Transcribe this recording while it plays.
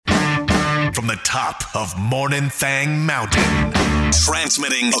from the top of Morning Thang Mountain.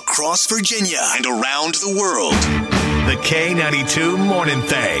 Transmitting across Virginia and around the world. The K92 Morning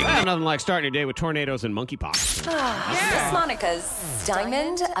Thang. Well, nothing like starting your day with tornadoes and monkeypox. This is Monica's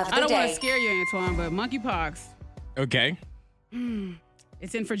Diamond of the Day. I don't want to scare you, Antoine, but monkeypox, Okay.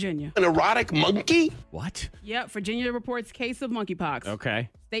 it's in Virginia. An erotic monkey? What? Yep, Virginia reports case of monkeypox. Okay.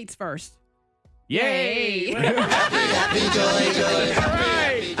 States first. Yay! Yay. We've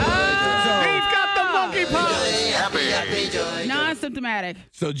got the monkeypox. Non-symptomatic.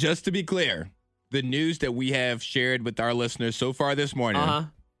 So just to be clear, the news that we have shared with our listeners so far this morning,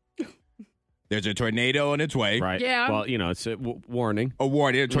 there's a tornado on its way. Right. Yeah. Well, you know, it's a warning. A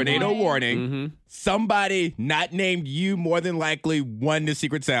warning, a tornado warning. Mm-hmm. Somebody not named you more than likely won the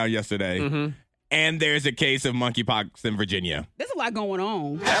secret sound yesterday. Mm-hmm. And there's a case of monkeypox in Virginia. There's a lot going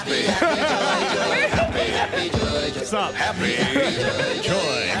on. What's up? But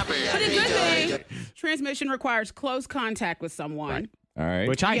a good thing, transmission requires close contact with someone. All right.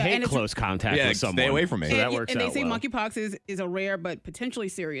 Which I Yeah, hate and it's- close contact Yeah, with someone. stay away from me. So that And- works and they out say well. monkeypox is a rare but potentially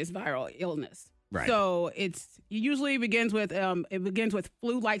serious viral illness. Right. So it usually begins with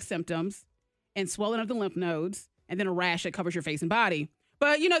flu-like symptoms and swelling of the lymph nodes, and then a rash that covers your face and body.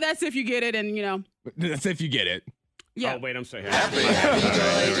 But that's if you get it, and That's if you get it. yeah. Oh, wait, I'm sorry.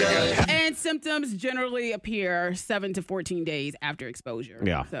 And symptoms generally appear 7 to 14 days after exposure.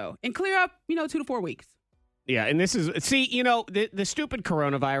 Yeah. So and clear up 2 to 4 weeks. Yeah, and this is, the stupid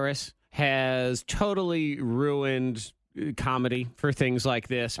coronavirus has totally ruined comedy for things like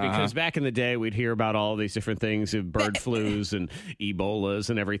this because back in the day we'd hear about all these different things of bird flus and Ebolas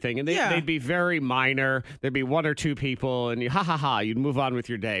and everything, and they'd be very minor. There'd be one or two people and you'd move on with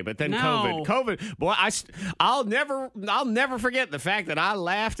your day. But then No. COVID, boy, I'll never forget the fact that I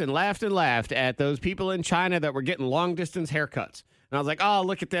laughed and laughed and laughed at those people in China that were getting long distance haircuts. And I was like, oh,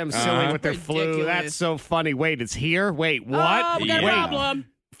 look at them silly with their flu. Ridiculous. That's so funny. Wait, it's here? Wait, what? Oh, we got a Wait, problem.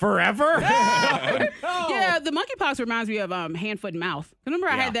 forever? Yeah, the monkeypox reminds me of hand, foot, and mouth. Remember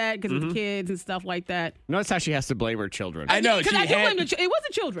I had that because of the kids and stuff like that. Notice how she has to blame her children. I know. Because She I do blame had, it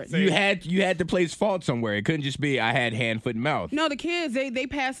wasn't children. you had to place fault somewhere. It couldn't just be I had hand, foot, and mouth. No, the kids, they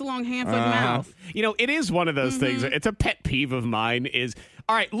pass along hand, foot, and mouth. It is one of those things. It's a pet peeve of mine is,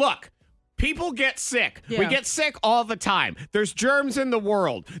 all right, look. People get sick. Yeah. We get sick all the time. There's germs in the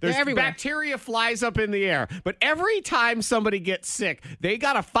world. There's everywhere. bacteria flies up in the air. But every time somebody gets sick, they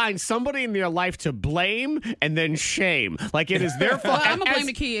got to find somebody in their life to blame and then shame. Like it is their fault. Well, I'm gonna blame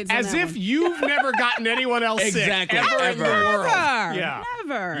the kids on As that if one. you've never gotten anyone else Exactly, sick ever in the ever. world. Never. Yeah.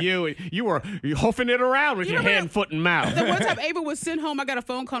 Never. You were hoofing it around with your remember hand, foot, and mouth. The one time Ava was sent home, I got a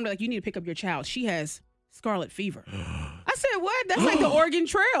phone call like, you need to pick up your child. She has scarlet fever. I said, what? That's like the Oregon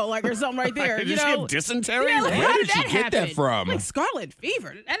Trail, or something right there. Did she have dysentery? Yeah, like, Where how did she that get that happen? from? Like scarlet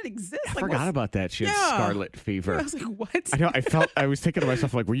fever. That exists. I forgot about that. She had scarlet fever. I was like, what? I know. I was thinking to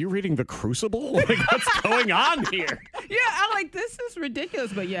myself, like, were you reading The Crucible? Like, what's going on here? Yeah, I'm like, this is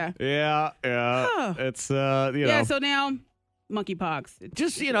ridiculous, but yeah. Yeah. Huh. It's, Yeah, so now monkeypox.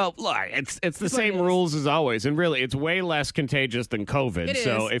 just, look, it's the what same it is. rules as always. And really, it's way less contagious than COVID. It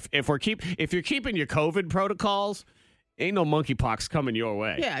so is. if you're keeping your COVID protocols, ain't no monkeypox coming your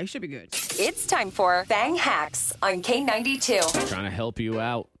way. Yeah, it should be good. It's time for Bang Hacks on K92. Trying to help you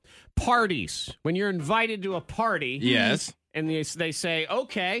out. Parties. When you're invited to a party. Yes. And they say,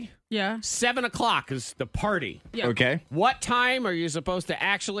 okay, Yeah. 7:00 is the party. Yeah. Okay. What time are you supposed to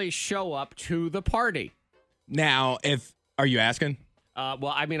actually show up to the party? Now, are you asking?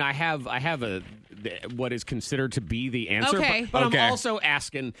 Well, I mean, I have what is considered to be the answer, Okay. but Okay. I'm also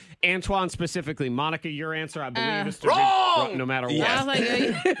asking Antoine specifically. Monica, your answer, I believe, is to Wrong! no matter what. Yes. I was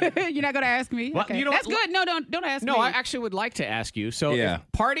like, you're not going to ask me? Well, okay. you know That's what? good. No, don't ask me. No, I actually would like to ask you. So, Yeah.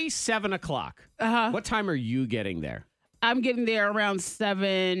 if party 7:00. What time are you getting there? I'm getting there around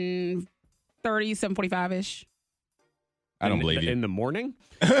 7:30, 7:45-ish. I don't believe you. In the morning?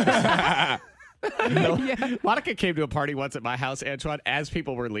 Monica came to a party once at my house, Antoine, as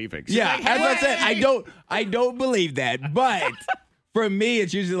people were leaving. She's Yeah, like, as I said, "Hey!" I don't believe that. But for me,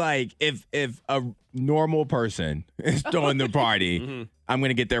 it's usually like if a normal person is throwing the party, I'm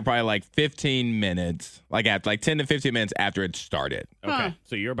gonna get there probably like 15 minutes, like 10 to 15 minutes after it started. Okay,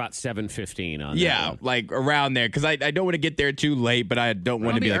 so you're about 7:15 on that Yeah, one. like around there, because I don't want to get there too late, but I don't want to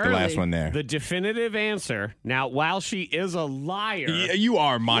Wanna be be like the last early. one there. The definitive answer, now, while she is a liar, You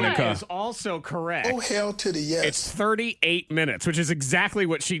are, Monica. is also correct. Oh, hell to the yes. It's 38 minutes, which is exactly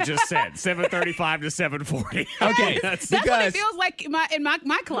what she just said. 7:35 to 7:40. Okay, That's what it because feels like in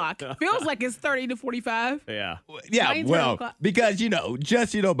my clock. Feels like it's 30 to 45. Yeah. yeah, my internal well, clock. because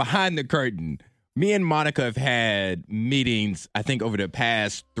behind the curtain, Me and Monica have had meetings, I think, over the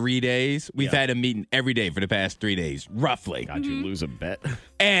past 3 days. We've had a meeting every day for the past 3 days, roughly. God, you lose a bet.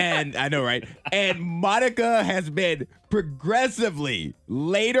 And I know, right? And Monica has been progressively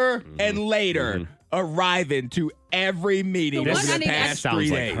later and later arriving to every meeting The over one I the need to past ask- 3 Sounds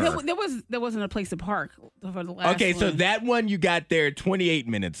days. like her. There wasn't a place to park for the last Okay, so one. that one you got there 28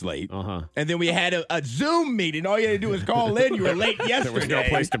 minutes late. Uh-huh. And then we had a Zoom meeting. All you had to do was call in. You were late yesterday. There was no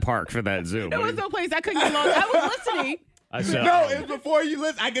place to park for that Zoom. There was no place. I couldn't get lost. I was listening. No, it was before you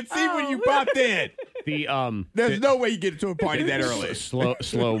listen. I could see when you popped in. There's no way you get to a party that early. slow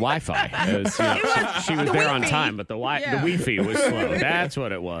Wi-Fi. She was there on Wi-Fi. time, but the Yeah. Wi-Fi was slow. That's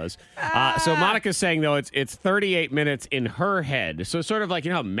what it was. So Monica's saying though it's 38 minutes in her head. So sort of like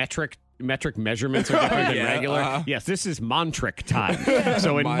how metric measurements are different than regular. Yes, this is Montric time.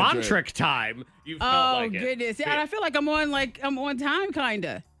 So in Montric time, you felt Oh like it. goodness! Yeah, and I feel like I'm on time,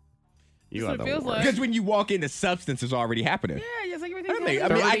 kinda. You That's are what the it feels worst. like. Because when you walk in, the substance is already happening. Yeah, just like everything's I mean,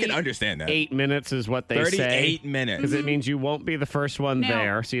 happening. I can understand that. 8 minutes is what they 38 say. minutes. Because it means you won't be the first one No.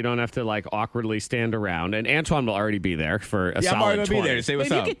 there, so you don't have to like awkwardly stand around. And Antoine will already be there for a Yeah, I'm solid already going to 20. be there to say But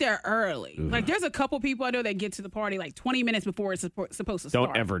what's if you up. get there early, like there's a couple people I know that get to the party like 20 minutes before it's supposed to start.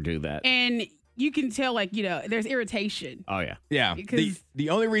 Don't ever do that. And you can tell, like, there's irritation. Oh yeah. Yeah. Because- The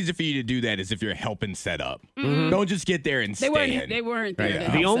only reason for you to do that is if you're helping set up. Don't just get there and They stand. weren't there. Right. to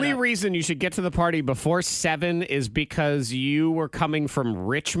The help only set up. reason you should get to the party before 7 is because you were coming from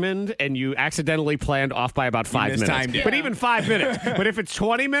Richmond and you accidentally planned off by about 5 minutes. mistimed it. But even 5 minutes. But if it's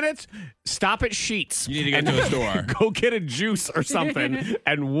 20 minutes, stop at Sheets. You need to go to a store. Go get a juice or something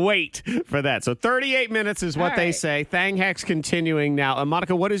and wait for that. So 38 minutes is what All they right. say. Thang Hack's continuing now.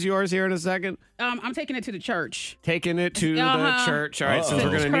 Monica, what is yours here in a second? I'm taking it to the church. Taking it to the Uh-huh. church. All right, since Oh.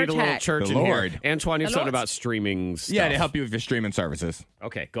 we're going to need a Church little hack. church The in Lord. here. Antoine, you have The something Lord. about streaming stuff. Yeah, to help you with your streaming services.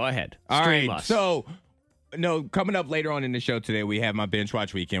 Okay, go ahead. All Stream right. us. So, coming up later on in the show today, we have my binge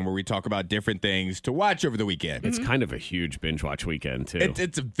watch weekend where we talk about different things to watch over the weekend. It's kind of a huge binge watch weekend, too.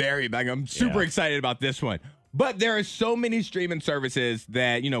 It's a very big. I'm super Yeah. excited about this one. But there are so many streaming services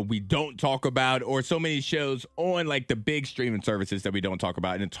that, we don't talk about, or so many shows on like the big streaming services that we don't talk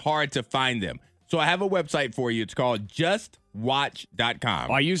about, and it's hard to find them. So I have a website for you. It's called justwatch.com.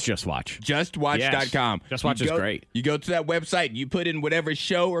 Oh, I use Just Watch. JustWatch.com. Yes. Just Watch You is go- great. You go to that website, you put in whatever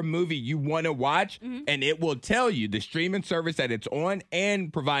show or movie you want to watch, and it will tell you the streaming service that it's on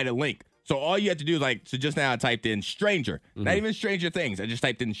and provide a link. So all you have to do is so just now I typed in Stranger, not even Stranger Things. I just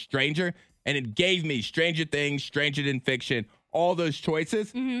typed in Stranger, and it gave me Stranger Things, Stranger Than Fiction, all those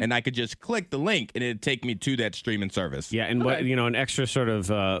choices, and I could just click the link, and it'd take me to that streaming service. Yeah, and what an extra sort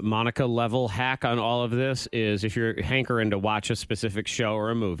of Monica level hack on all of this is if you're hankering to watch a specific show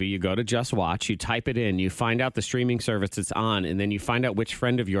or a movie, you go to Just Watch, you type it in, you find out the streaming service it's on, and then you find out which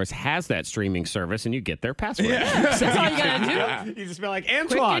friend of yours has that streaming service, and you get their password. That's all you gotta do. You just be like,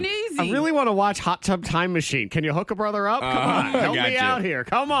 Antoine, and easy. I really want to watch Hot Tub Time Machine. Can you hook a brother up? Come on, help got me you. out here.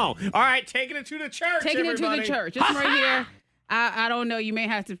 Come on. All right, taking it to the church. Taking it to the everybody. church. It's right here. I don't know. You may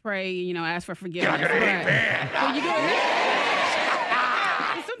have to pray, ask for forgiveness. But when you go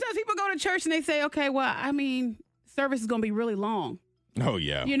sometimes people go to church and they say, okay, well, service is going to be really long. Oh,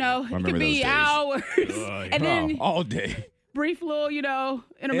 yeah. It remember could be those days. hours. And then all day. brief little,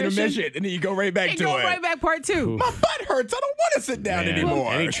 Intermission, and then you go right back And to go it. right back part 2. My butt hurts. I don't want to sit down Man,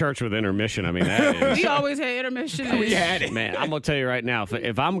 anymore. Any church with intermission, that is. We always had intermission. We had it. Man, I'm gonna tell you right now.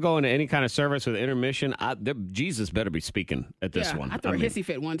 If I'm going to any kind of service with intermission, Jesus better be speaking at this one. I threw a hissy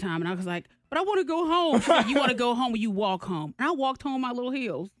fit one time, and I was like, "But I want to go home." She's like, "You want to go home when you walk home?" And I walked home my little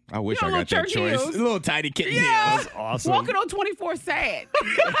heels. I wish You I know, got that little church choice. heels. Little tiny kitten Yeah, heels. Awesome. walking on 24 sad.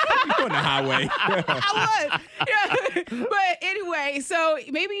 on the highway. I was. Yeah. But anyway, so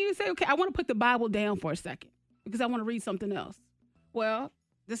maybe you say, "Okay, I want to put the Bible down for a second because I want to read something else." Well,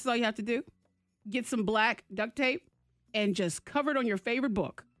 this is all you have to do: get some black duct tape and just cover it on your favorite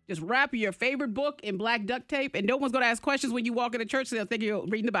book. Just wrap your favorite book in black duct tape, and no one's going to ask questions when you walk into church. So they'll think you're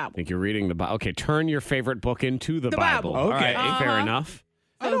reading the Bible. I think you're reading the Bible. Okay, turn your favorite book into the Bible. All Okay. right, fair Uh-huh. enough.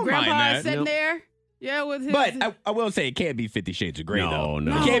 I So don't mind Grandpa that. is sitting Nope. there, with his. But I will say it can't be 50 Shades of Grey, No, though.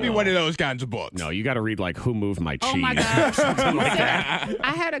 no. It can't be one of those kinds of books. No, you got to read like Who Moved My Cheese. Oh my God! Something like that.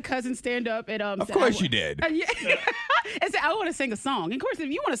 I had a cousin stand up and Of course you did. Yeah. And said, "I want to sing a song." And of course, if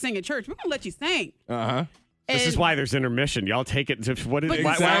you want to sing in church, we're gonna let you sing. Uh-huh. This is And- why there's intermission. Y'all take it to what is But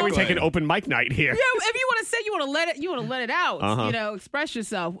why are we Exactly. taking open mic night here? Yeah, if you want to say, you want to let it out. Uh-huh. Express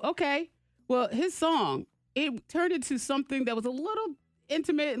yourself. Okay. Well, his song it turned into something that was a little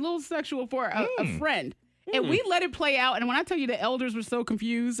intimate, a little sexual for a friend. And we let it play out. And when I tell you the elders were so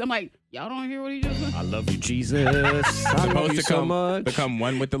confused, I'm like, Y'all don't hear what he just said? I love you, Jesus. I love Supposed you to so much. become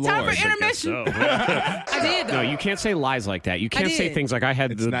one with the Time Lord. for intermission. So. I did, though. No, you can't say lies like that. You can't say did. things like I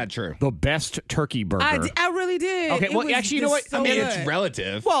had It's not true. the best turkey burger. I really did. Okay, It well, was actually, you know what? just I so mean, It's good.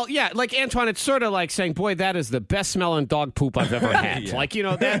 relative. Well, yeah, like Antoine, it's sort of like saying, boy, that is the best smelling dog poop I've ever had. Yeah. Like,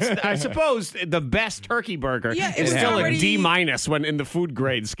 that's, I suppose, the best turkey burger Yeah, it is was still already- a D- when in the food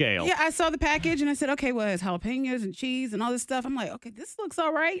grade scale. Yeah, I saw the package and I said, okay, well, it's jalapenos and cheese and all this stuff. I'm like, okay, this looks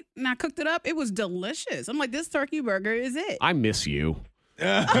all right. And I cooked it up. It was delicious. I'm like, this turkey burger is it. I miss you.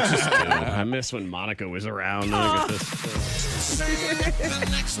 I just do. I miss when Monica was around. Look at this. Sing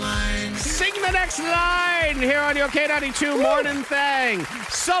the next line here on your K92 Morning Thing.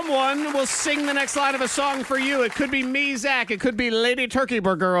 Someone will sing the next line of a song for you. It could be me, Zach. It could be Lady Turkey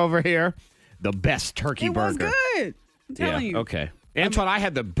Burger over here. The best turkey It burger. was good. I'm telling you. Okay. Antoine, I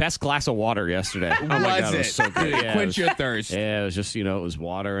had the best glass of water yesterday. Oh my God, Was it it? was so good. Did it Yeah, quench your thirst? Yeah, it was just, it was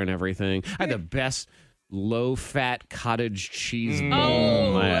water and everything. I had the best low-fat cottage cheese bowl.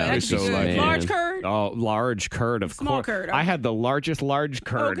 Oh, Man, that it was could be good. man. Large curd? Oh, large curd, of Small course. curd, I had the largest large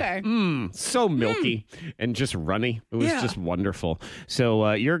curd. Okay. So milky and just runny. It was Yeah. just wonderful.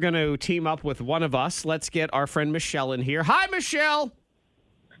 So you're going to team up with one of us. Let's get our friend Michelle in here. Hi, Michelle.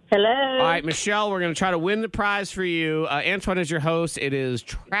 Hello. All right, Michelle, we're going to try to win the prize for you. Antoine is your host. It is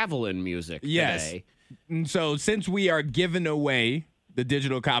traveling music Yes. today. And so since we are giving away the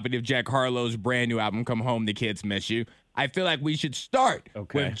digital copy of Jack Harlow's brand new album, Come Home, The Kids Miss You, I feel like we should start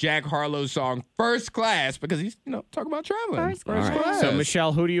with Jack Harlow's song First Class because he's, talking about traveling. First All right. Class. So,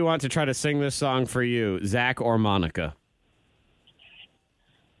 Michelle, who do you want to try to sing this song for you, Zach or Monica?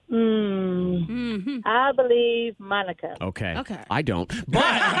 I believe Monica. Okay. Okay. I don't,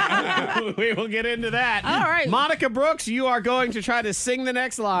 but we will get into that. All right. Monica Brooks, you are going to try to sing the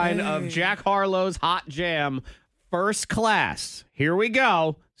next line of Jack Harlow's Hot Jam, First Class. Here we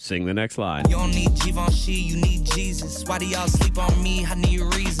go. Sing the next line. You don't need Givenchy, you need Jesus. Why do y'all sleep on me? I need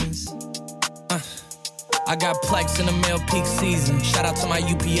reasons. I got Plex in the mail peak season. Shout out to my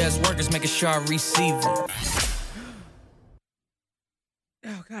UPS workers, making sure I receive it.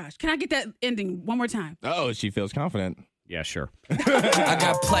 Oh, gosh. Can I get that ending one more time? Oh, she feels confident. Yeah, sure. I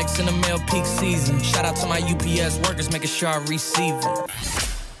got Plex in the mail peak season. Shout out to my UPS workers, making sure I receive it.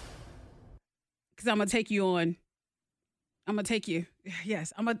 Because I'm going to take you on. I'm going to take you.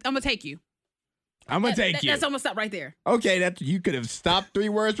 Yes, I'm going to take you. I'm going to take you. That's almost stop right there. Okay, you could have stopped 3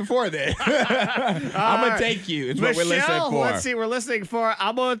 words before that. I'm going to take you. It's what we're listening Michelle, for. let's see. We're listening for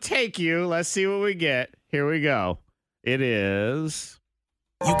I'm going to take you. Let's see what we get. Here we go. It is...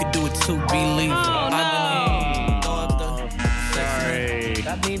 You could do it too, believe it. Sorry.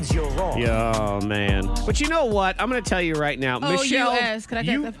 That means you're wrong. Oh, man. But you know what? I'm going to tell you right now. Oh, Michelle, U.S. Could I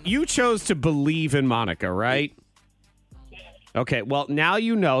get that? you chose to believe in Monica, right? Okay, well, now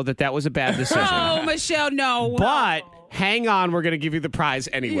you know that was a bad decision. Oh, Michelle, no. But hang on, we're going to give you the prize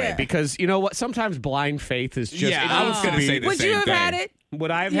anyway. Yeah. Because you know what? Sometimes blind faith is just... Yeah, it I was needs to gonna be- say the Would same you have thing. had it? Would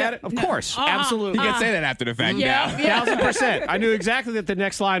I have Yeah, had it? Of no. course. Absolutely. You can say that after the fact Yeah. now. 1,000%. I knew exactly that the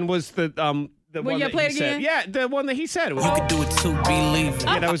next line was the one you that play he it said. again? Yeah, the one that he said. It was, You could do it too, believe it.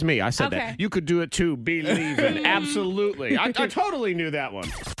 yeah, that was me. I said Okay. that. You could do it too. Believe it. Absolutely. I totally knew that one.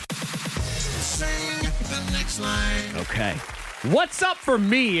 Okay. What's up for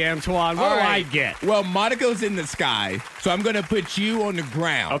me, Antoine? What All do I right. get? Well, Monica's in the sky, so I'm going to put you on the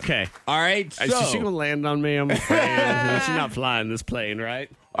ground. Okay. All right? Is she going to land on me? I'm afraid. She's not flying this plane, right?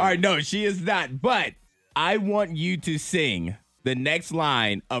 All right, no, she is not. But I want you to sing the next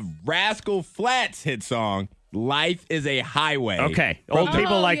line of Rascal Flatts' hit song, Life is a Highway. Okay. Old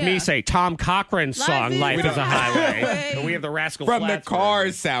people like me yeah. say Tom Cochran's song, Life is a Highway. But we have the Rascal From the Flatts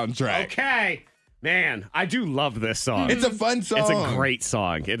Cars version. soundtrack. Okay. Man, I do love this song. It's a fun song. It's a great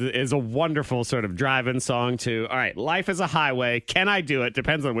song. It is a wonderful sort of driving song, too. All right, Life is a Highway. Can I do it?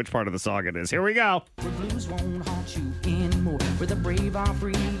 Depends on which part of the song it is. Here we go. Where blues won't haunt you anymore. Where the brave are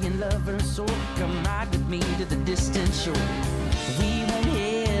free and lovers soar. Come ride with me to the distant shore. We won't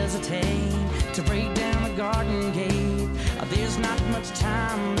hesitate to break down the garden gate. There's not much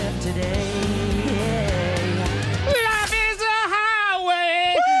time left today. Life is a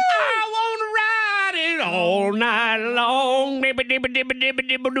highway. I want to ride it all night long. If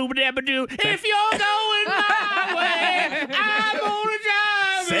you're going my way, I'm gonna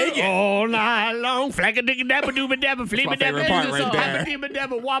drive Sing it. all night long. Flagga-digga-dabba-dooba-dabba, favorite part right there.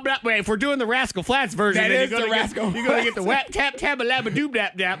 flibba-dabba-dabba-wobba-dabba. If we're doing the Rascal Flatts version, That then is you're the gonna Rascal you're gonna get the Flatts. wet tap tab labba doob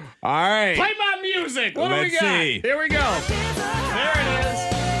dap dap. All right. Play my music. What do we Let's got? see. Here we go. There it is.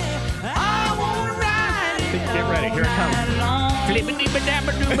 I wanna ride it Get ready. Here it comes.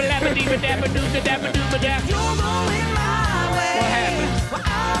 Flibba-dibba-dabba-dooba-labba-dibba-dabba-dooba-dabba-dooba-dabba. You're going my way. What happens? Well,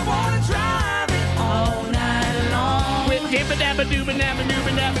 I wanna drive it all night long.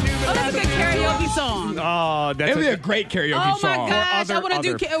 Oh, that's a good karaoke song. Oh, that's It'd be a great karaoke Oh song. my gosh, other- I want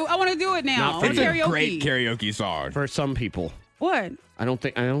to do it now. Not for Or It's me. karaoke. a great karaoke song. for some people. What? I don't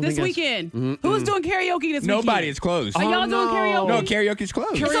think This it's- weekend? Mm-mm. Who's doing karaoke this Nobody. weekend? It's closed. Are y'all no. doing karaoke? No, karaoke's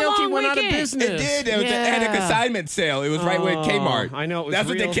closed. It's a Karaoke long went out of weekend. business. It did. It was at a consignment sale. It was right with Kmart. I know. It was That's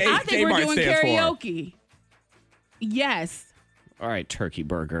real. what the I think we're Kmart doing stands for. karaoke. Yes. All right, turkey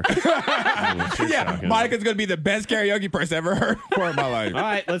burger. Yeah, Monica's gonna be the best karaoke person I've ever heard for in my life. All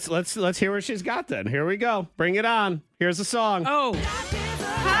right, let's hear what she's got then. Here we go. Bring it on. Here's the song. Oh.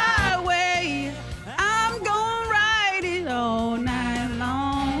 Highway, I'm gonna ride it all night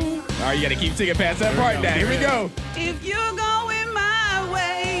long. All right, you gotta keep singing past that part now. Here we go. If you're going my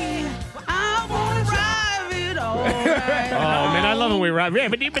way, I wanna drive it all night long. Oh man, I love when we ride. All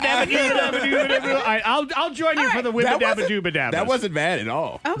right, I'll join you for the wibba dabba dooba dabba. That wasn't bad at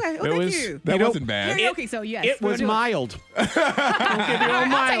all. Okay, well, thank you. That wasn't bad. Karaoke, so yes. It we'll was do mild. I'll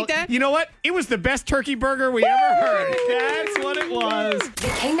take that. You know what? It was the best turkey burger we ever heard. That's what it was. The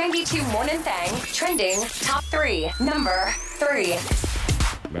K92 Morning Thang trending top 3. Number 3.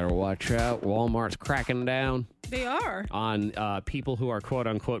 Better watch out. Walmart's cracking down They are. on people who are quote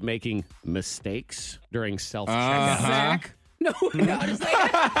unquote making mistakes during self checkout. Zach. No, just like,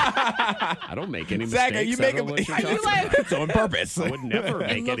 I don't make any Zach, mistakes. you I make don't know what them. you're talking like- about. It's on purpose. I would never it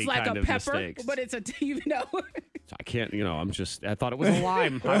make looks any like kind a of pepper, mistakes. but it's a, you know. I can't, I thought it was a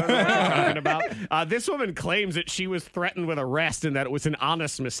lime. I don't know what you're talking about. This woman claims that she was threatened with arrest and that it was an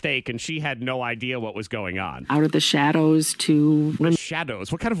honest mistake and she had no idea what was going on. Out of the shadows to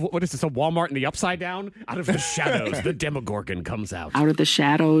Shadows. What is this, a Walmart in the upside down? Out of the shadows, the Demogorgon comes out. out of the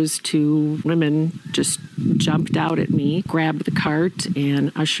shadows to women just jumped out at me, grabbed the cart,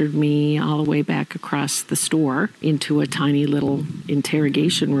 and ushered me all the way back across the store into a tiny little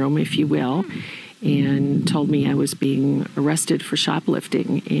interrogation room, if you will, and told me I was being arrested for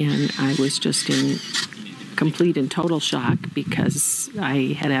shoplifting. And I was just in complete and total shock because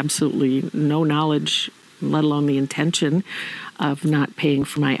I had absolutely no knowledge, let alone the intention of not paying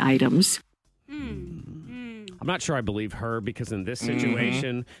for my items. I'm not sure I believe her because in this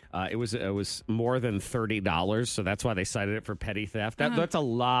situation, it was more than $30, so that's why they cited it for petty theft. That's a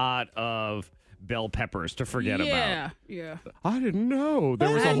lot of bell peppers to forget about. Yeah. I didn't know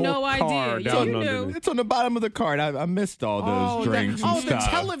there was I a had whole no idea. car Yeah, down you under. knew. It's on the bottom of the cart. I missed all those drinks and the stuff.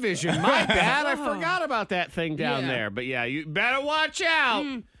 television. My bad. I forgot about that thing down Yeah. there. But yeah, you better watch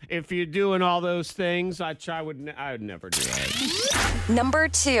out if you're doing all those things. I would never do that. Number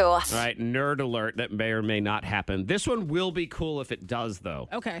 2. All right, nerd alert. That may or may not happen. This one will be cool if it does, though.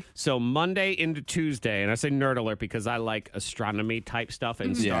 Okay. So Monday into Tuesday, and I say nerd alert because I like astronomy type stuff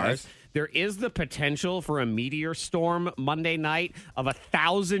and stars. Yes. There is the potential for a meteor storm Monday night of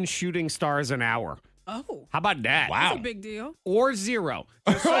 1,000 shooting stars an hour. Oh. How about that? That's a big deal. Or 0.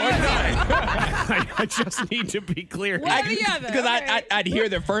 Just so you know. I just need to be clear. One or the other. Because Okay. I'd hear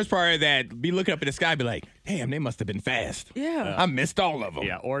the first part of that, be looking up at the sky, be like, damn, they must have been fast. Yeah. I missed all of them.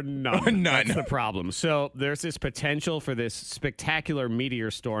 Yeah, or none. Or none. That's the problem. So there's this potential for this spectacular meteor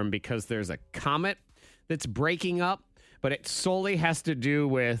storm because there's a comet that's breaking up, but it solely has to do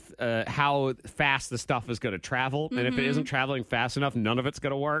with how fast the stuff is going to travel. And if it isn't traveling fast enough, none of it's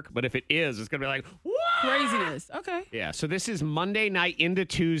going to work. But if it is, it's going to be like, what? Craziness. Okay. Yeah, so this is Monday night into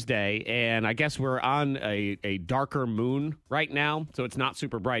Tuesday, and I guess we're on a darker moon right now, so it's not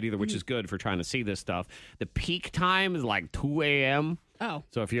super bright either, which is good for trying to see this stuff. The peak time is like 2 a.m., Oh.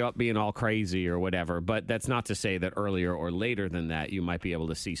 so if you're up being all crazy or whatever, but that's not to say that earlier or later than that, you might be able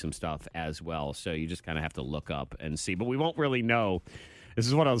to see some stuff as well. So you just kind of have to look up and see, but we won't really know. This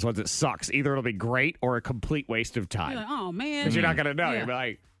is one of those ones that sucks. Either it'll be great or a complete waste of time. You're like, oh, man. Because you're not going to know. Yeah. You'll be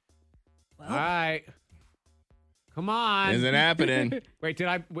like, all right, come on. Isn't happening. Wait,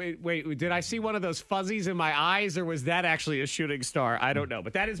 did I see one of those fuzzies in my eyes, or was that actually a shooting star? I don't know,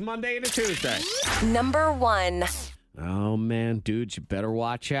 but that is Monday into Tuesday. Number 1. Oh, man, dudes, you better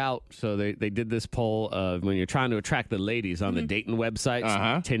watch out. So they did this poll of when you're trying to attract the ladies on the dating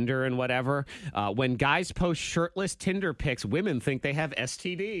websites, Tinder and whatever. When guys post shirtless Tinder pics, women think they have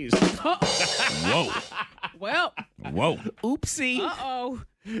STDs. Whoa. Well, Whoa. Oopsie. uh-oh.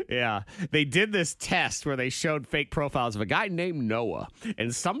 Yeah. They did this test where they showed fake profiles of a guy named Noah.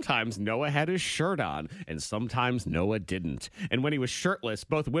 And sometimes Noah had his shirt on, and sometimes Noah didn't. And when he was shirtless,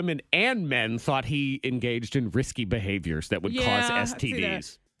 both women and men thought he engaged in risky behaviors that would cause I see that.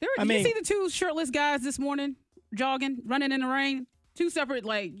 STDs. Did you see the 2 shirtless guys this morning jogging, running in the rain? 2 separate,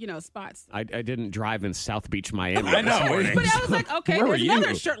 spots. I didn't drive in South Beach, Miami. I know. this morning. But I was like, okay, Where were there's another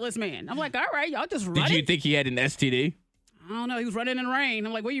you? shirtless man. I'm like, all right, y'all just Did running. you think he had an STD? don't know. He was running in the rain.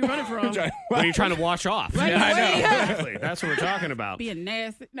 I'm like, where you running from? What are you trying to wash off? Right Yeah, I know. away. Exactly. That's what we're talking about. Being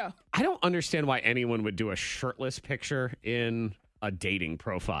nasty. No. I don't understand why anyone would do a shirtless picture in a dating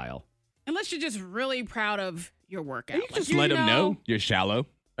profile. Unless you're just really proud of your workout. You just let them know you're shallow.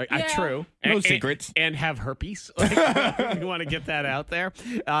 True. No secrets. And have herpes. Like, you want to get that out there.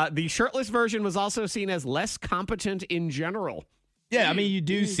 The shirtless version was also seen as less competent in general. Yeah, I mean, you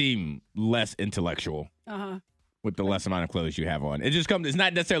do seem less intellectual with the less amount of clothes you have on. It's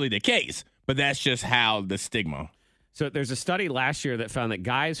not necessarily the case, but that's just how the stigma. So there's a study last year that found that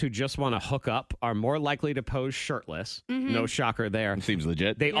guys who just want to hook up are more likely to pose shirtless. No shocker there. Seems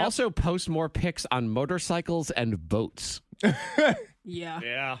legit. They also post more pics on motorcycles and boats. Yeah.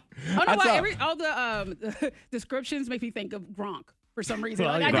 Yeah. I don't know why all the descriptions make me think of Gronk for some reason.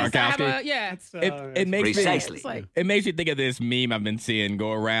 Well, Like, I just have a, yeah. It makes Precisely. It's like, it makes me think of this meme I've been seeing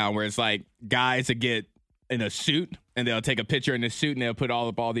go around where it's like guys that get in a suit and they'll take a picture in the suit and they'll put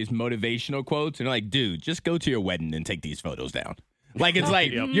all these motivational quotes and they're like, dude, just go to your wedding and take these photos down. Like it's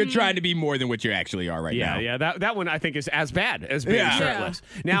like you're trying to be more than what you actually are right now. Yeah, that one I think is as bad as being shirtless.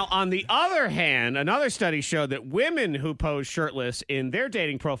 Now, on the other hand, another study showed that women who pose shirtless in their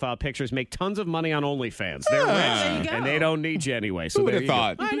dating profile pictures make tons of money on OnlyFans. They're rich, and they don't need you anyway. So Who would there have you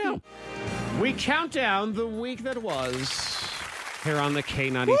thought? go. I know. We count down the week that was here on the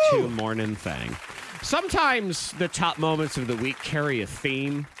K92 Morning Thing. Sometimes the top moments of the week carry a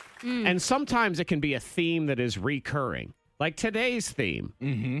theme, and sometimes it can be a theme that is recurring. Like today's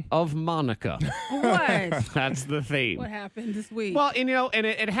theme of Monica. what? That's the theme. What happened this week? Well, and, and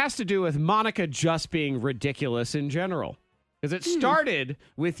it has to do with Monica just being ridiculous in general. Because it started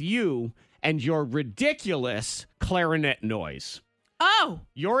with you and your ridiculous clarinet noise. Oh.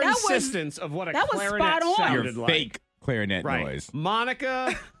 Your that insistence of what a that was clarinet spot on. sounded Your like. fake clarinet noise.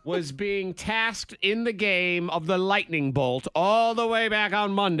 Monica was being tasked in the game of the lightning bolt all the way back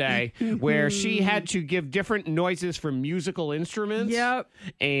on Monday, where she had to give different noises for musical instruments. Yep.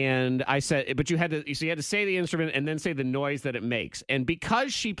 And I said, but you had to say the instrument and then say the noise that it makes. And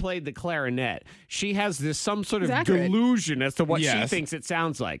because she played the clarinet, she has some sort of delusion as to what she thinks it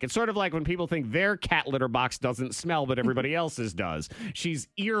sounds like. It's sort of like when people think their cat litter box doesn't smell, but everybody else's does. She's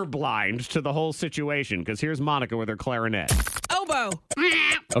ear blind to the whole situation because here's Monica with her clarinet. Oboe.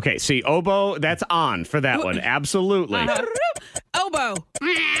 Okay, see, oboe, that's on for that one. Absolutely. Oboe.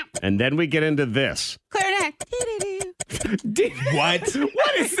 And then we get into this. Clarinet. What?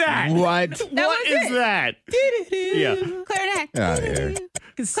 What is that? What? What is that? Yeah. Clarinet. Out here.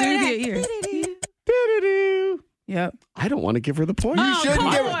 Can soothe your ears. Yep. I don't want to give her the point. You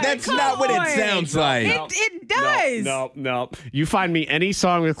shouldn't give her. That's not what it sounds like. It does. No. You find me any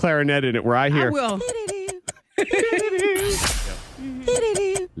song with clarinet in it where I hear. I will.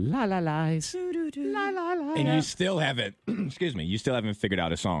 La la lies. La la la. And you still haven't, excuse me, you still haven't figured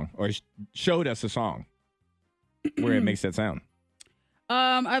out a song or showed us a song where it makes that sound.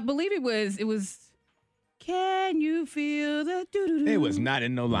 I believe it was. Can you feel the doo-doo-doo? It was not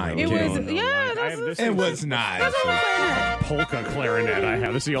in no line. It was, No, yeah. I have this It thing- was not. That's what I'm saying. polka clarinet I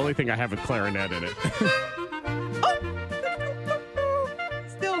have. This is the only thing I have with clarinet in it.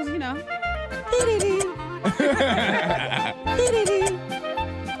 Still, you know.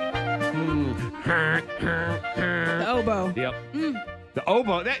 The oboe. Yep. The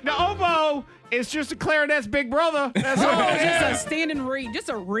oboe. The oboe is just a clarinet's big brother. That's all Oh, it just a is. standing reed. Just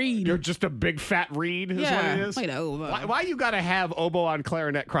a reed. You're just a big fat reed is what Yeah, it is. like the oboe. Why you got to have oboe on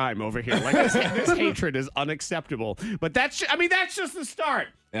clarinet crime over here? Like this hatred is unacceptable. But that's just the start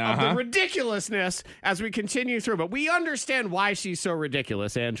of the ridiculousness as we continue through. But we understand why she's so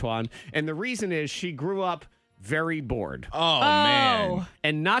ridiculous, Antoine. And the reason is she grew up very bored. Oh, man.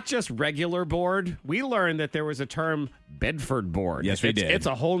 And not just regular bored. We learned that there was a term Bedford bored. Yes, we did. It's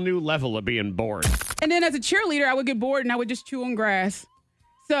a whole new level of being bored. And then as a cheerleader, I would get bored and I would just chew on grass.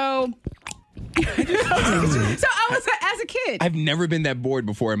 So I was as a kid. I've never been that bored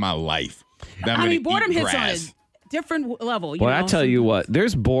before in my life. I mean, boredom hits on a different level. Well, I tell you what,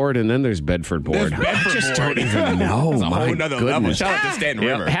 there's bored and then there's Bedford bored. I just don't even know. It's a My whole nother level. goodness. Shout out to Stanton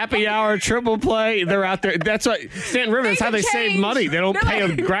Yeah, River. happy hour, triple play. They're out there. That's what Stanton River is how they save money. They don't pay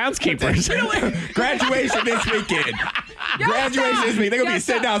groundskeepers. Graduation this weekend. Graduation this week. They're going to be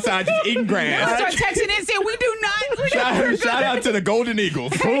sitting outside just eating I'll grass. start texting in and saying, we do not. Shout out to the Golden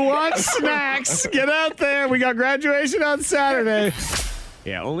Eagles. Who wants snacks? Get out there. We got graduation on Saturday.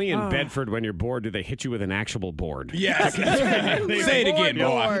 Yeah, only in Bedford when you're bored do they hit you with an actual board. Yes. Say it again,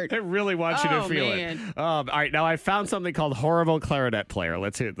 boy. They really want you to feel man. it. All right, now I found something called Horrible Clarinet Player.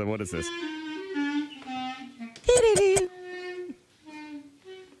 Let's hear it. What is this?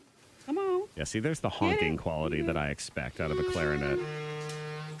 Come on. Yeah, see, there's the honking quality that I expect out of a clarinet.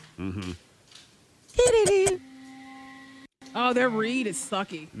 Mm-hmm. Oh, their reed is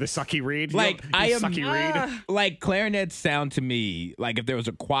sucky. The sucky reed? Like, I am sucky reed? like clarinets sound to me like if there was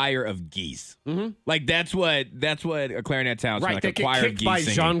a choir of geese. Mm-hmm. Like that's what a clarinet sounds Right, like, they a get choir of kicked geese by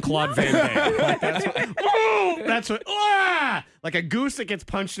singing. Jean-Claude Van Damme. Like, that's what, like a goose that gets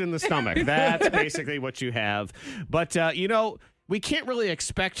punched in the stomach. That's basically what you have. But, we can't really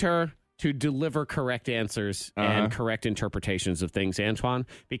expect her to deliver correct answers and correct interpretations of things, Antoine,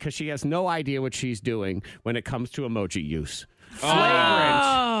 because she has no idea what she's doing when it comes to emoji use.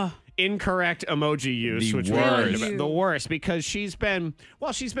 Flagrant, incorrect emoji use, which we're the worst, because she's been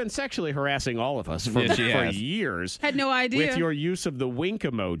sexually harassing all of us for years. Had no idea. With your use of the wink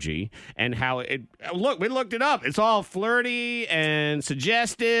emoji and how we looked it up. It's all flirty and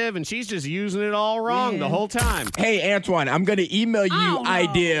suggestive, and she's just using it all wrong the whole time. Hey, Antoine, I'm going to email you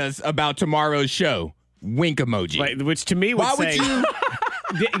ideas about tomorrow's show. Wink emoji. Right, which to me would say...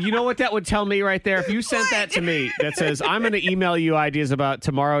 You know what that would tell me right there? If you sent that to me that says, I'm going to email you ideas about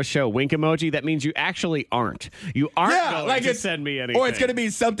tomorrow's show, wink emoji, that means you actually aren't. You aren't going to send me anything. Or it's going to be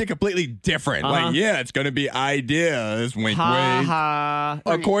something completely different. Like, it's going to be ideas, wink, wink.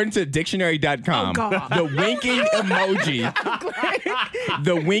 According to dictionary.com, the winking emoji,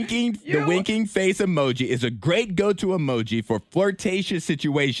 the winking face emoji is a great go-to emoji for flirtatious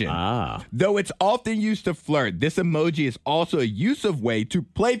situation. Though it's often used to flirt, this emoji is also a use of way to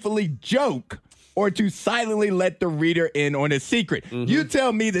playfully joke or to silently let the reader in on a secret. You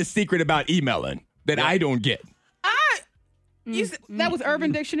tell me the secret about emailing that I don't get. That was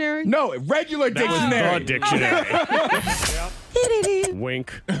Urban Dictionary? No, regular dictionary. Was the dictionary.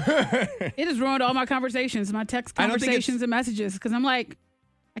 Wink. It has ruined all my conversations, my text conversations and messages, because I'm like,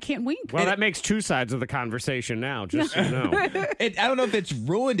 I can't wink. Well, that makes two sides of the conversation now, just so you know. I don't know if it's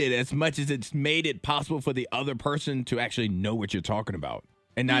ruined it as much as it's made it possible for the other person to actually know what you're talking about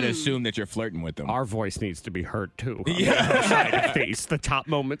and not assume that you're flirting with them. Our voice needs to be heard, too. Yeah. Face the top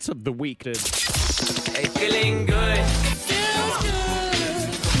moments of the week. Hey, feeling good. Feels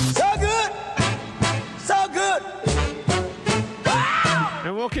good. So good. So good.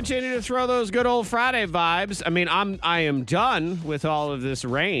 And we'll continue to throw those good old Friday vibes. I mean, I am done with all of this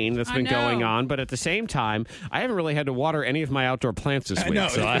rain that's been going on, but at the same time, I haven't really had to water any of my outdoor plants this week,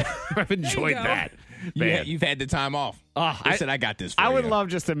 so I've enjoyed that. You've had the time off. I said I got this for I you. would love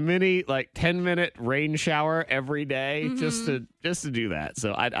just a mini, 10-minute rain shower every day just to do that.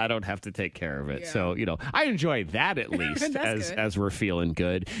 So I don't have to take care of it. Yeah. So, I enjoy that at least as we're feeling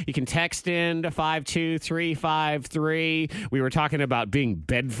good. You can text in to 52353. We were talking about being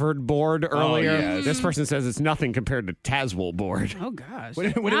Bedford bored earlier. yes. This person says it's nothing compared to Tazewell board. Oh, gosh. What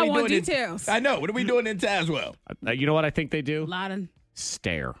are I we want doing details. I know. What are we doing in Tazewell? You know what I think they do? Loudon.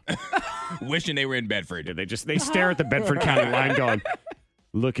 Stare. Wishing they were in Bedford. They stare at the Bedford County line going,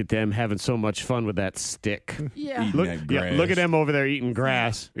 look at them having so much fun with that stick. Yeah. Look at them over there eating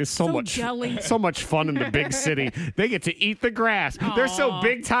grass. It's so much jelly. so much fun in the big city. They get to eat the grass. They're so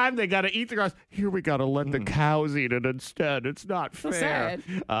big time they got to eat the grass. Here we got to let the cows eat it instead. It's not fair. sad.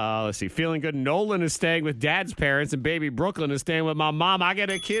 Let's see. Feeling good. Nolan is staying with Dad's parents, and baby Brooklyn is staying with my mom. I get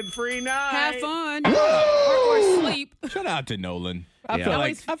a kid-free night. Have fun. or sleep. Shout out to Nolan. I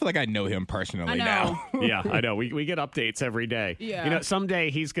Yeah. feel like I know him personally I know. now. Yeah, I know. We get updates every day. Yeah.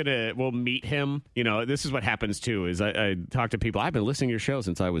 Someday we'll meet him. This is what happens too, is I talk to people, I've been listening to your show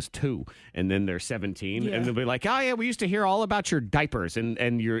since I was 2, and then they're 17, and they'll be like, oh yeah, we used to hear all about your diapers and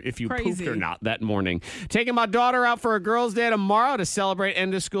if you pooped or not that morning. Taking my daughter out for a girls' day tomorrow to celebrate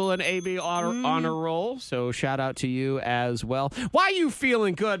end of school and AB honor roll. So shout out to you as well. Why are you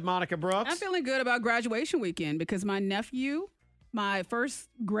feeling good, Monica Brooks? I'm feeling good about graduation weekend because my nephew, my first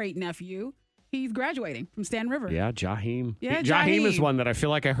great nephew, he's graduating from Stanton River. Yeah, Jaheim. Yeah, Jaheim is Jaheim. one that I feel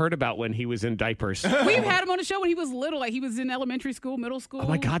like I heard about when he was in diapers. We've had him on the show when he was little, like he was in elementary school, middle school. Oh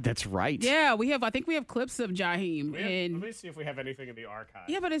my God, that's right. Yeah, I think we have clips of Jaheim. Let me see if we have anything in the archive.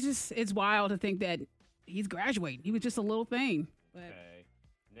 Yeah, but it's wild to think that he's graduating. He was just a little thing. But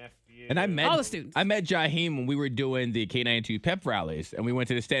Nephew. And I met all the students. I met Jaheim when we were doing the K92 pep rallies, and we went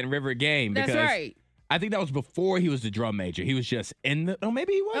to the Stanton River game. That's because right. I think that was before he was the drum major. He was just in the. Oh,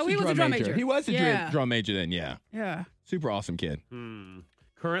 maybe he was. He was a drum major. He was a Yeah. drum major then. Yeah. Yeah. Super awesome kid.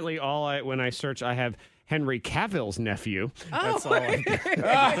 Currently, when I search, I have Henry Cavill's nephew. That's all.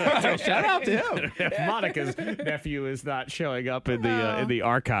 Shout out to him. Monica's nephew is not showing up in the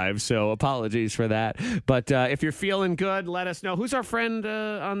archive, so apologies for that. But if you're feeling good, let us know. Who's our friend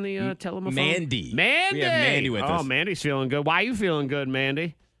on the telephone? Mandy. Mandy. We have Mandy with us. Oh, Mandy's feeling good. Why are you feeling good,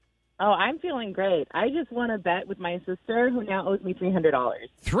 Mandy? Oh, I'm feeling great. I just won a bet with my sister, who now owes me $300.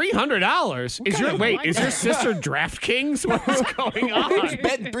 $300? Is your sister DraftKings? What's going on? Who's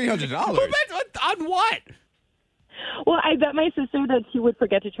betting $300? Who bet on what? Well, I bet my sister that she would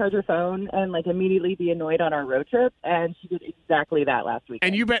forget to charge her phone and immediately be annoyed on our road trip, and she did exactly that last week.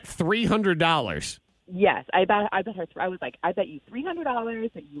 And you bet $300? Yes, I bet her. I was like, I bet you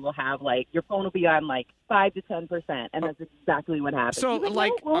 $300 that you will have your phone will be on 5 to 10%, and that's exactly what happened. So,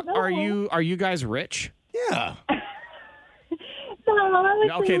 no. are you guys rich? Yeah.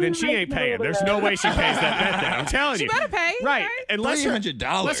 No, okay, then she ain't paying. There's no way she pays that bet then. I'm telling you. She better pay. Right. Unless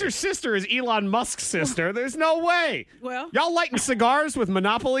 $300. her sister is Elon Musk's sister. There's no way. Well. Y'all lighting cigars with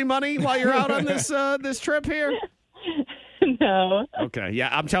Monopoly money while you're out on this trip here? No. Okay, yeah,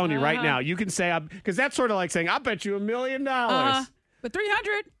 I'm telling you right now, you can say, because that's sort of like saying, I bet you $1 million. But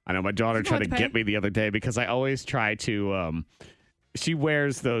 $300. I know my daughter tried to get me the other day because I always try to, she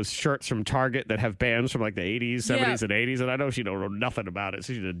wears those shirts from Target that have bands from the 80s, 70s, and 80s, and I know she don't know nothing about it.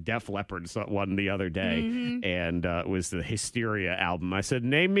 So she did a Def Leppard one the other day, and it was the Hysteria album. I said,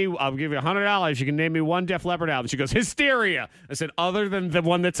 I'll give you $100. You can name me one Def Leppard album. She goes, Hysteria. I said, other than the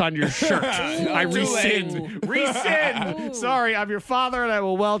one that's on your shirt. I rescind. Rescind. Sorry, I'm your father, and I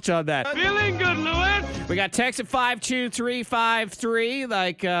will welch on that. Feeling good, Louis. We got text at 52353.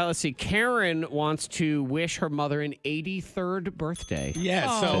 Let's see, Karen wants to wish her mother an 83rd birthday.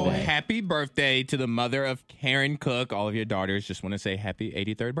 Yeah, so happy birthday to the mother of Karen Cook. All of your daughters just want to say happy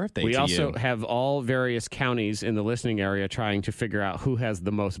 83rd birthday to you. We also have all various counties in the listening area trying to figure out who has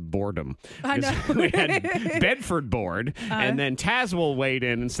the most boredom. I know. We had Bedford bored, and then Tazewell weighed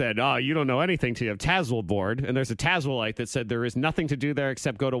in and said, oh, you don't know anything till you have Tazewell bored. And there's a Tazewellite that said there is nothing to do there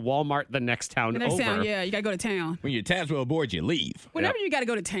except go to Walmart the next town over. Town, yeah, you got to go to town. When you're Tazewell bored, you leave. Whenever you got to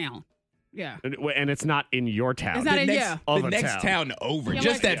go to town. Yeah. And it's not in your town. It's not the next town over. Yeah,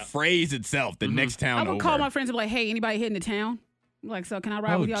 just that phrase itself, the next town over. I would call my friends and be like, hey, anybody heading to town? I'm like, so can I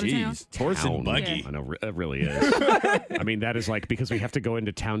ride with you out of town? Horse and buggy. Yeah. I know, it really is. I mean, that is because we have to go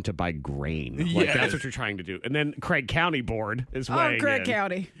into town to buy grain. That's what you're trying to do. And then Craig County Board is weighing in. Craig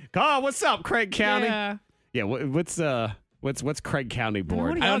County. Oh, what's up, Craig County? Yeah. What's Craig County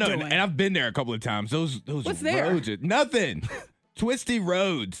Board? I don't know. And I've been there a couple of times. Those What's roads are nothing. Twisty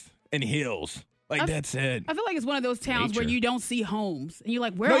roads and hills. That's it. I feel like it's one of those towns where you don't see homes. And you're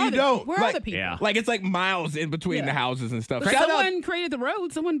like, where no, are you the, don't. Where are the people? Yeah. It's miles in between the houses and stuff. But someone created the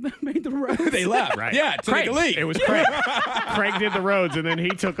road. Someone made the road. They left. Right. Yeah, to Craig. take a leak. It was Craig. Craig did the roads, and then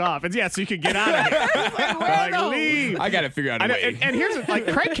he took off. And so you could get out of here. Leave. I got to figure out a way. And here's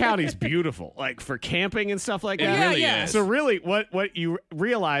Craig County's beautiful, for camping and stuff like that. It really is. So really, what you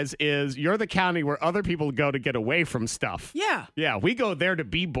realize is you're the county where other people go to get away from stuff. Yeah. Yeah, we go there to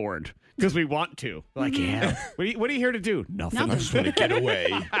be bored. Because we want to. What are you here to do? Nothing. I just want to get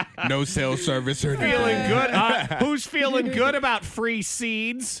away. No cell service or anything. Feeling good? Who's feeling good about free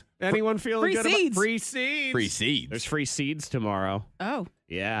seeds? Anyone feeling good about free seeds? Free seeds. There's free seeds tomorrow. Oh.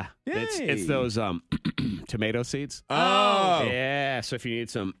 Yeah. Yay. It's those tomato seeds. Oh. Yeah. So if you need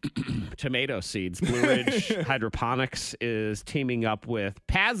some tomato seeds, Blue Ridge Hydroponics is teaming up with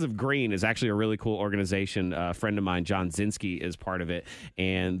Paths of Green is actually a really cool organization. A friend of mine, John Zinski, is part of it.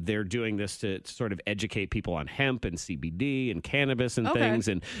 And they're doing this to sort of educate people on hemp and CBD and cannabis and things.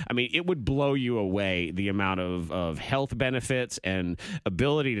 And I mean, it would blow you away the amount of health benefits and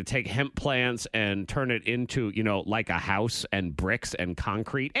ability to take hemp plants and turn it into, like a house and bricks and concrete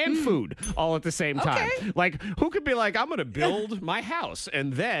and food all at the same time. Who could be like, I'm going to build my house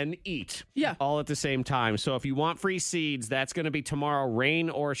and then eat all at the same time. So if you want free seeds, that's going to be tomorrow, rain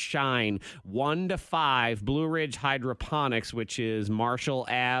or shine, 1 to 5, Blue Ridge Hydroponics, which is Marshall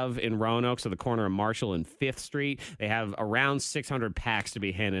Ave in Roanoke, so the corner of Marshall and 5th Street. They have around 600 packs to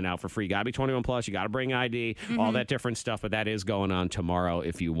be handing out for free. Got to be 21 plus. You got to bring ID, all that different stuff. But that is going on tomorrow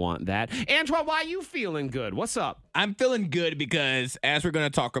if you want that. Antoine, why are you feeling good? What's up? I'm feeling good because, as we're going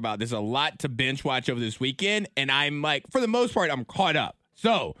to talk about, there's a lot to binge watch over this weekend, and I'm for the most part, I'm caught up.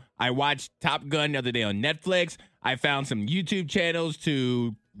 So I watched Top Gun the other day on Netflix. I found some YouTube channels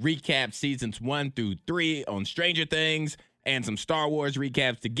to recap seasons 1 through 3 on Stranger Things, and some Star Wars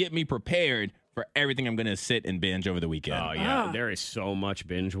recaps to get me prepared for everything I'm going to sit and binge over the weekend. Oh, yeah. There is so much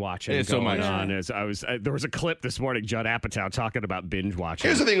binge watching so going much on. There was a clip this morning, Judd Apatow, talking about binge watching.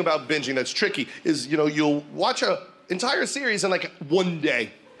 Here's the thing about binging that's tricky is, you'll watch a entire series in one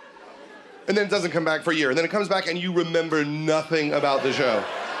day. And then it doesn't come back for a year. And then it comes back and you remember nothing about the show.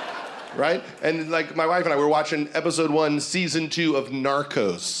 Right? And my wife and I were watching episode 1, season 2 of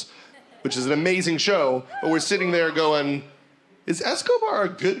Narcos, which is an amazing show. But we're sitting there going, is Escobar a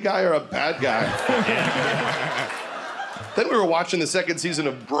good guy or a bad guy? Then we were watching the second season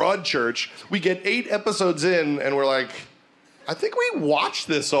of Broadchurch. We get 8 episodes in, and we're like, I think we watched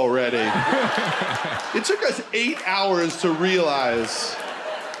this already. It took us 8 hours to realize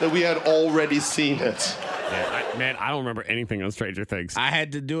that we had already seen it. Man, I don't remember anything on Stranger Things. I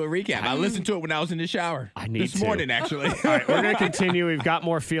had to do a recap. I listened to it when I was in the shower. I need this to. morning, actually. All right, we're going to continue. We've got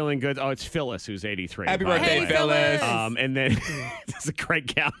more feeling good. Oh, it's Phyllis, who's 83. Happy by the birthday, way. Phyllis. And then this is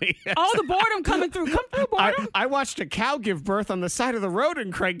Craig County. All the boredom coming through. Come through, boredom. I watched a cow give birth on the side of the road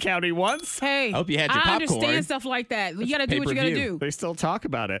in Craig County once. Hey, I hope you had your I popcorn. understand stuff like that. You got to do what you got to do. They still talk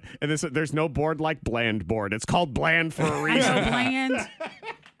about it. And there's no board like Bland board. It's called Bland for a reason. I know, Bland.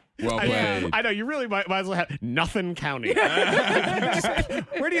 Well played. I know. You really might as well have Nothing County.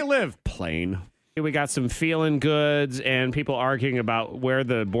 Where do you live? Plain. We got some feeling goods and people arguing about where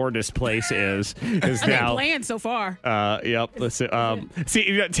the boredest place is now. Bland so far. Yep. Let's see.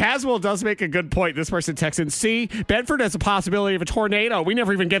 Tazwell does make a good point. This person texts in, see, Bedford has a possibility of a tornado. We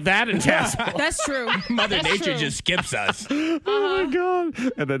never even get that in Tazwell. That's true. Mother That's Nature true. just skips us. Oh, my God.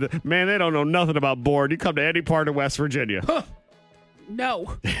 And then, man, they don't know nothing about board. You come to any part of West Virginia.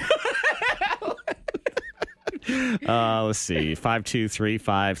 No. Let's see.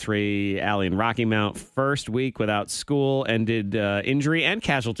 52353. Allie in Rocky Mount. First week without school. Ended injury and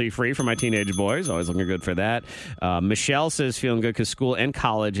casualty free for my teenage boys. Always looking good for that. Michelle says feeling good because school and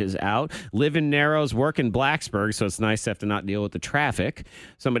college is out. Live in Narrows, work in Blacksburg, so it's nice to have to not deal with the traffic.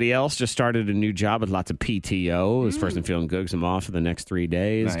 Somebody else just started a new job with lots of PTO. This person feeling good because I'm off for the next 3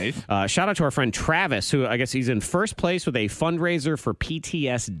 days. Nice. Shout out to our friend Travis, who I guess he's in first place with a fundraiser for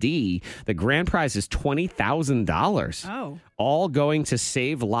PTSD. The grand prize is $20,000. Oh. All going to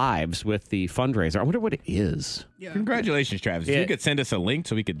save lives with the fundraiser. I wonder what it is. Yeah. Congratulations, Travis. If you could send us a link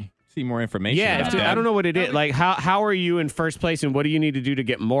so we could see more information. Yeah, about that. I don't know what it is. Like, how are you in first place, and what do you need to do to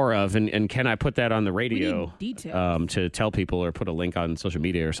get more of? And can I put that on the radio to tell people, or put a link on social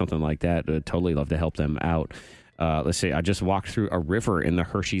media or something like that? I'd totally love to help them out. Let's see. I just walked through a river in the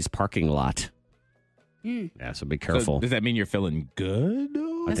Hershey's parking lot. Yeah, so be careful. So does that mean you're feeling good?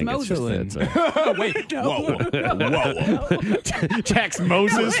 I think Moses. it's Wait, whoa. Text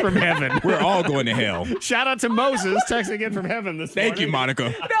Moses from heaven. We're all going to hell. Shout out to Moses texting in from heaven this morning. Thank you,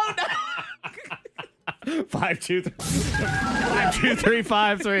 Monica.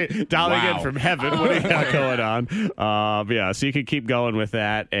 52353. Dialing in from heaven. What do you got going on? Yeah, so you can keep going with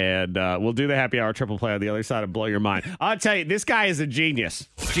that, and we'll do the happy hour triple play on the other side of Blow Your Mind. I'll tell you, this guy is a genius.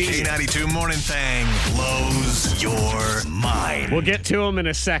 K92 Morning Thang blows your mind. We'll get to him in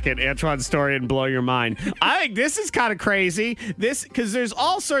a second. Antoine's story and Blow Your Mind. I think this is kind of crazy. Because there's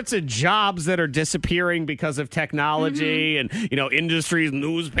all sorts of jobs that are disappearing because of technology and, industries,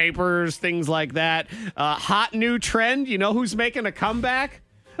 newspapers, things like that. Hot new trend. You know who's making a comeback?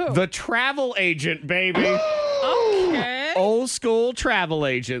 The travel agent, baby. Okay. Old school travel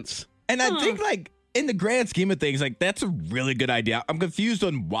agents. And I think, in the grand scheme of things, that's a really good idea. I'm confused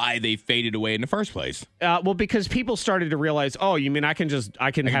on why they faded away in the first place. Well, because people started to realize, oh, you mean I can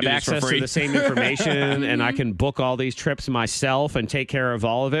have access to the same information and I can book all these trips myself and take care of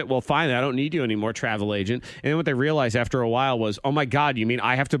all of it? Well, finally, I don't need you anymore, travel agent. And then what they realized after a while was, oh my God, you mean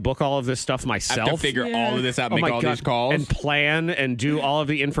I have to book all of this stuff myself? I have to figure all of this out, make all these calls. And plan and do all of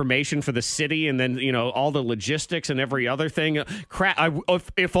the information for the city and then, all the logistics and every other thing. Crap,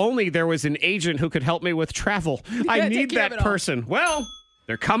 if only there was an agent who could help me with travel. I need that person. Well,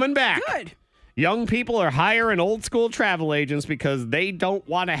 they're coming back. Good. Young people are hiring old school travel agents because they don't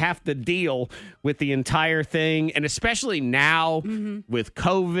want to have to deal with the entire thing. And especially now with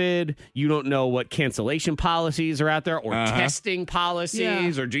COVID, you don't know what cancellation policies are out there or testing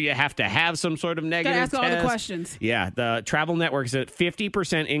policies, or do you have to have some sort of negative Gotta ask test? all the questions. Yeah, the travel network is at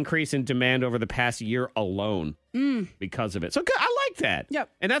 50% increase in demand over the past year alone. Because of it. So good. I like that. Yep.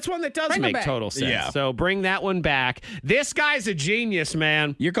 And that's one that does Bring it make back. total sense. Yeah. So bring that one back. This guy's a genius,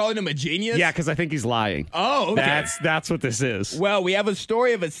 man. You're calling him a genius? Yeah, because I think he's lying. Oh, okay. That's what this is. Well, we have a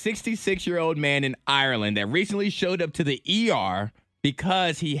story of a 66-year-old man in Ireland that recently showed up to the ER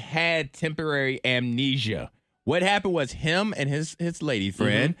because he had temporary amnesia. What happened was him and his lady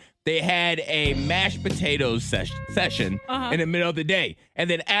friend, they had a mashed potatoes session in the middle of the day. And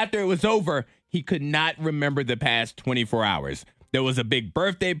then after it was over, he could not remember the past 24 hours. There was a big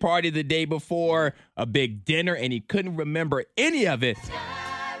birthday party the day before, a big dinner, and he couldn't remember any of it.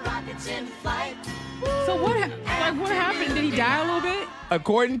 So what happened? Did he die a little bit?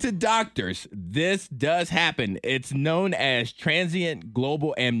 According to doctors, this does happen. It's known as transient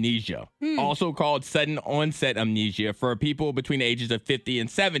global amnesia, also called sudden onset amnesia for people between the ages of 50 and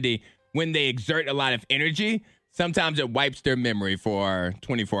 70 when they exert a lot of energy. sometimes it wipes their memory for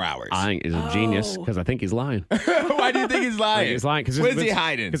 24 hours. I think he's a genius because I think he's lying. Why do you think he's lying? He's lying because what is he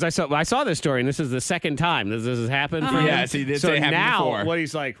hiding? Because I saw this story, and this is the second time this has happened for him. Yes, he did so say it happened now, before. what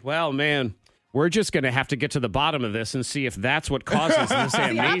he's like, well, man, we're just going to have to get to the bottom of this and see if that's what causes this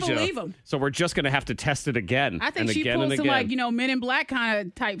amnesia. I believe him. So we're just going to have to test it again. I think and she again pulled and some again. Men in Black kind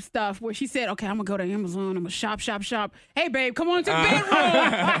of type stuff where she said, "Okay, I'm gonna go to Amazon. I'm gonna shop. Hey, babe, come on to the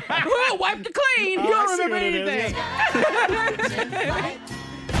bedroom. We'll wipe the clean. You don't remember anything."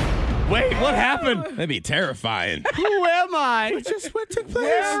 Wait, what happened? That'd be terrifying. Who am I? What took place?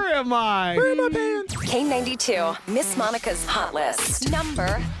 Where am I? Where are my pants? K92, Miss Monica's Hot List.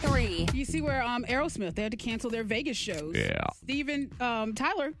 Number 3. You see where Aerosmith, they had to cancel their Vegas shows. Yeah. Steven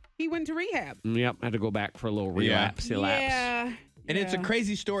Tyler, he went to rehab. Yep, I had to go back for a little relapse. Yeah. And it's a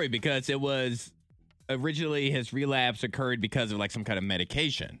crazy story because it was originally his relapse occurred because of like some kind of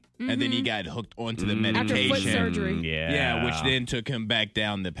medication. And then he got hooked onto the medication. After foot surgery. Yeah, which then took him back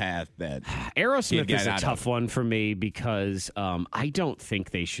down the path that Aerosmith he is a got out tough of. one for me because I don't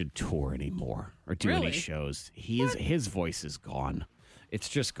think they should tour anymore or do any Really? shows. His voice is gone. It's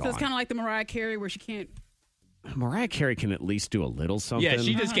just gone. So it's kind of like the Mariah Carey where she can't. Mariah Carey can at least do a little something. Yeah,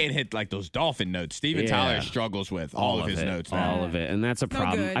 she just can't hit like those dolphin notes. Steven Tyler struggles with all of his it, notes now. all of it, and that's a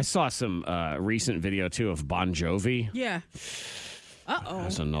problem. good. I saw some recent video too of Bon Jovi. Yeah. Uh-oh.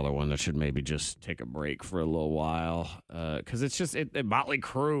 That's another one that should maybe just take a break for a little while because it's just Motley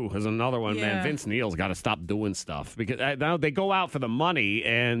Crue is another one. Yeah. Man, Vince Neil's got to stop doing stuff because now they go out for the money,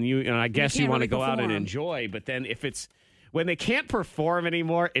 and I guess you can't want to really go out and perform. enjoy, but then if it's when they can't perform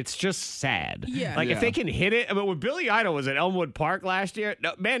anymore, it's just sad. Yeah. Like if Yeah. they can hit it. I mean, when Billy Idol was at Elmwood Park last year,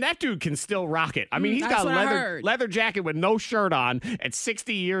 no, man, that dude can still rock it. I mean, he's that's got what I a heard. leather jacket with no shirt on at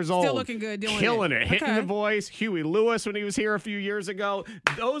 60 years old. looking good doing killing it. it, hitting Okay. the voice. Huey Lewis when he was here a few years ago.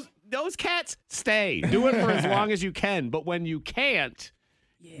 Those cats stay. Do it for as long as you can. But when you can't,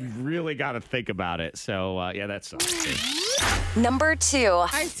 you really got to think about it. So, yeah, that sucks. Number 2.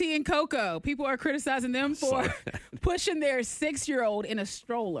 Ice-T and Coco. People are criticizing them for pushing their 6-year-old in a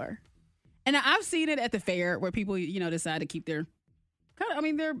stroller. And I've seen it at the fair where people, decide to keep their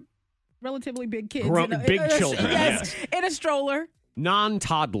they're relatively big kids. Big children, Yes, in a stroller.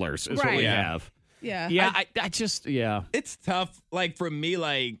 Non-toddlers is what Right. we Yeah. have. Yeah. Yeah, I just, yeah. It's tough. Like for me,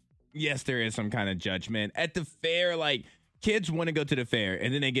 like, yes, there is some kind of judgment. At the fair, like, kids want to go to the fair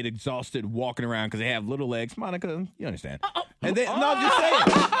and then they get exhausted walking around because they have little legs. Monica, you understand. And then, no, I'm just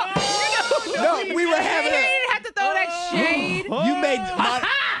saying. No, we were having You a. didn't have to throw that shade. You made.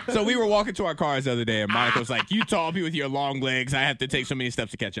 So we were walking to our cars the other day, and Monica was like, "You tall people with your long legs. I have to take so many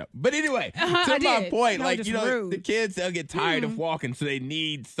steps to catch up." But anyway, to I my did. point, No, like just you know, rude. the kids they'll get tired of walking, so they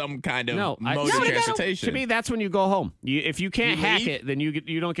need some kind of mode of they gotta- transportation. To me, that's when you go home. If you can't You hack leave? it, then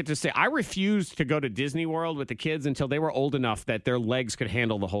you don't get to stay. I refused to go to Disney World with the kids until they were old enough that their legs could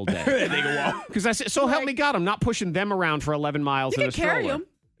handle the whole day. they can walk. Because I said, so help me God, I'm not pushing them around for 11 miles You in a can carry stroller. them.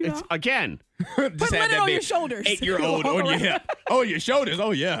 You It's know? again. Just Put have it that on big your shoulders. 8-year-old on your hip. Oh, your shoulders. Oh,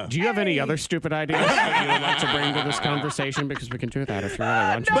 yeah. Do you have any other stupid ideas that you would like to bring to this conversation? Because we can do that if you really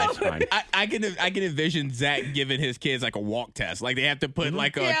want to. It's fine. I can envision Zach giving his kids like a walk test. Like they have to put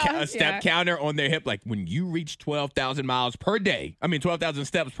like Yeah, a step counter on their hip. Like when you reach 12,000 miles per day, 12,000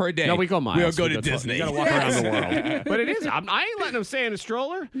 steps per day. No, we go miles. We'll go We to Disney. You got to walk around the world. But it is. I ain't letting them stay in a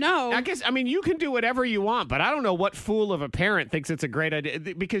stroller. No. I guess, you can do whatever you want, but I don't know what fool of a parent thinks it's a great idea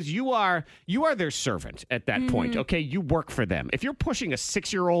because you are their servant at that point. Okay, you work for them. If you're pushing a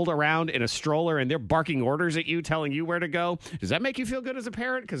 6-year-old around in a stroller and they're barking orders at you, telling you where to go, does that make you feel good as a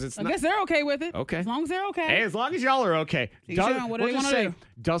parent? Because it's I not. guess they're okay with it. Okay. As long as they're okay. Hey, as long as y'all are okay. Each their own. What do we'll they just wanna say,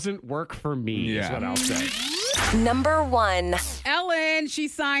 do? doesn't work for me is Yeah. what I'll say. Number 1. Ellen, she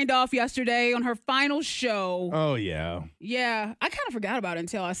signed off yesterday on her final show. Oh, yeah. Yeah, I kind of forgot about it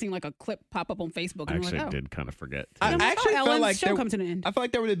until I seen like a clip pop up on Facebook. I And actually I'm like, oh. did kind of forget. I I'm like, actually oh, felt Ellen's like show there, come to an end. I feel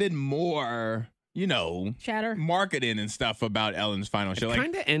like there would have been more, Chatter. marketing and stuff about Ellen's final show. Like,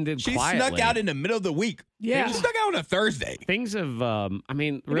 Kind of ended she quietly. snuck out in the middle of the week. Yeah. She snuck out on a Thursday. Things have,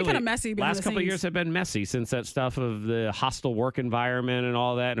 really, kinda messy behind last the couple of scenes. years have been messy since that stuff of the hostile work environment and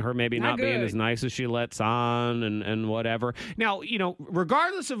all that, and her maybe Not not being good. as nice as she lets on and whatever. Now,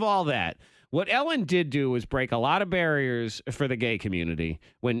 regardless of all that, what Ellen did do was break a lot of barriers for the gay community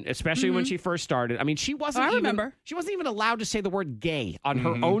especially when she first started. She wasn't I remember. she wasn't even allowed to say the word gay on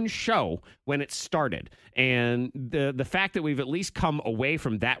her own show when it started. And the fact that we've at least come away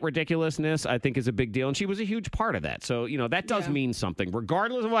from that ridiculousness, I think, is a big deal. And she was a huge part of that. So, that does mean something.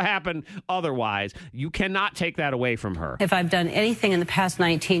 Regardless of what happened otherwise, you cannot take that away from her. If I've done anything in the past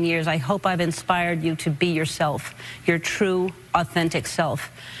 19 years, I hope I've inspired you to be yourself, your true, authentic self.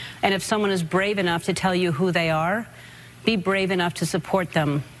 And if someone is is brave enough to tell you who they are, be brave enough to support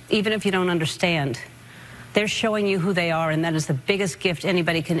them, even if you don't understand. They're showing you who they are, and that is the biggest gift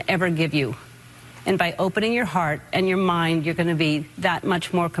anybody can ever give you. And by opening your heart and your mind, you're going to be that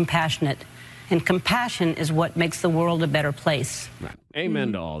much more compassionate. And compassion is what makes the world a better place. Right.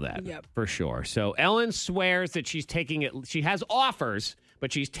 Amen to all that, for sure. So Ellen swears that she's taking it. She has offers,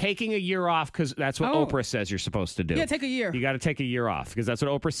 but she's taking a year off because that's what Oprah says you're supposed to do. Yeah, take a year. You got to take a year off because that's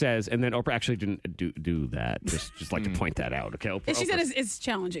what Oprah says. And then Oprah actually didn't do that. Just like to point that out. Okay. And she said it's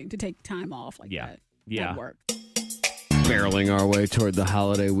challenging to take time off like that. Yeah. At work. Barreling our way toward the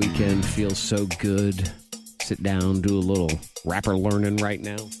holiday weekend feels so good. Sit down, do a little rapper learning right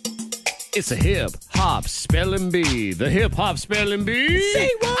now. It's a hip hop spelling bee. The hip hop spelling bee.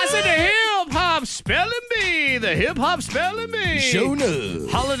 Say what? I said the hip hop spelling bee. The hip hop spelling bee. Show enough.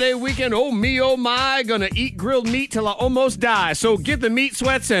 Holiday weekend. Oh me, oh my. Gonna eat grilled meat till I almost die. So get the meat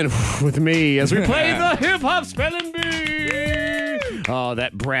sweats in with me as we play the hip hop spelling bee. Oh,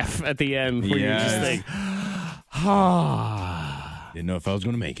 that breath at the end where you just think, Didn't know if I was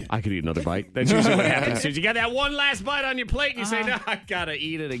going to make it. I could eat another bite. That's usually what happens. You got that one last bite on your plate, and you say, no, I got to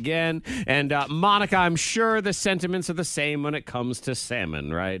eat it again. And Monica, I'm sure the sentiments are the same when it comes to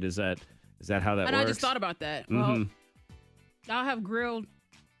salmon, right? Is that how that works? And I just thought about that. Well, I'll have grilled.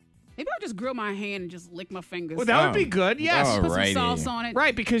 Maybe I'll just grill my hand and just lick my fingers. Well, that would be good, yes. Put some sauce on it.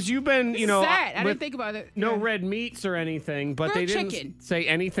 Right, because you've been, This is sad. I didn't think about it. No red meats or anything, but Grilled they didn't chicken. say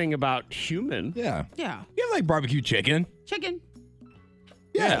anything about human. Yeah. Yeah. You have like barbecue chicken? Chicken.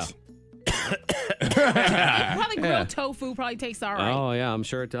 Yes. Probably grilled tofu probably tastes all right. Oh, yeah, I'm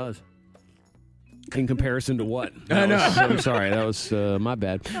sure it does. In comparison to what? I know. I'm sorry. That was my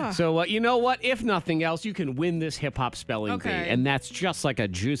bad. So, you know what? If nothing else, you can win this hip-hop spelling bee. And that's just like a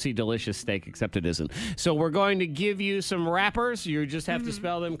juicy, delicious steak, except it isn't. So we're going to give you some rappers. You just have to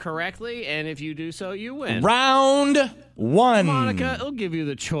spell them correctly. And if you do so, you win. Round one. Monica, it'll give you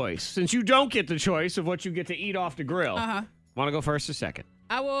the choice. Since you don't get the choice of what you get to eat off the grill. Want to go first or second?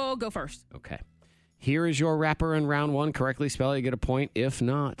 I will go first. Okay. Here is your rapper in round one. Correctly spell, you get a point. If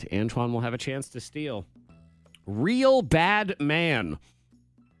not, Antoine will have a chance to steal. Real bad man.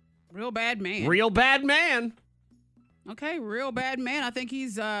 Real bad man. Real bad man. Okay, real bad man. I think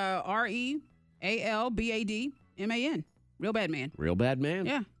he's RealBadman. Real bad man. Real bad man.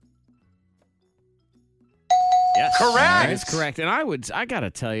 Yeah. Yes. Correct. That's correct. And I got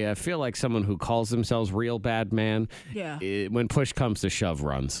to tell you, I feel like someone who calls themselves real bad man, when push comes to shove,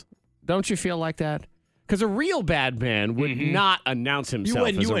 runs. Don't you feel like that? Because a real bad man would not announce himself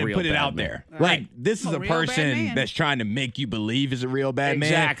as a real bad man. You wouldn't put it out there. Like, this is a person that's trying to make you believe is a real bad man.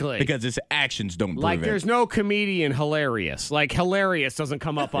 Exactly. Because his actions don't prove Like, it. there's no comedian hilarious. Like, hilarious doesn't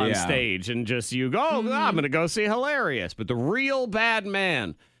come up on stage and just you go, I'm going to go see hilarious. But the real bad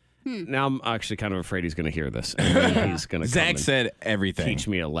man. Now, I'm actually kind of afraid he's going to hear this. And then he's going to Zach said everything. Teach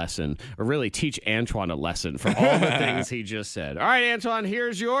me a lesson, or really teach Antoine a lesson for all the things he just said. All right, Antoine,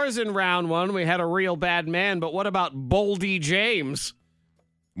 here's yours in round one. We had a real bad man, but what about Boldy James?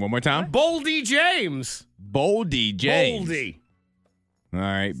 One more time. Boldy James. Boldy James. Boldy. All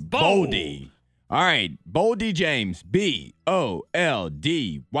right. Boldy. All right. Boldy James.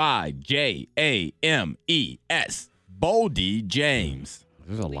 BOLDYJAMES. Boldy James.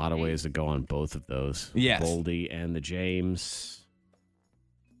 There's a lot of ways to go on both of those. Yes. Boldy and the James.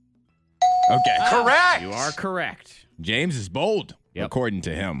 Okay. Correct. You are correct. James is bold, according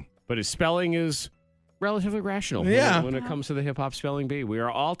to him. But his spelling is relatively rational when it comes to the hip-hop spelling bee. We are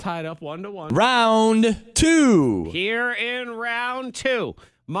all tied up 1-1. Round two. Here in round two,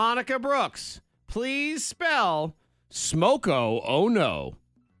 Monica Brooks, please spell Smoko Oh No.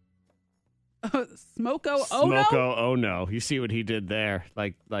 Smoko Oh No? Smoko Oh No. You see what he did there?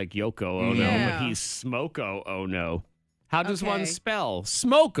 Like Yoko Ono, but he's Smoko Oh No. How does one spell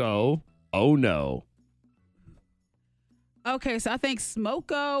Smoko Oh No? Okay, so I think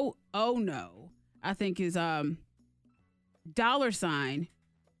Smoko Oh No. I think is $MOKO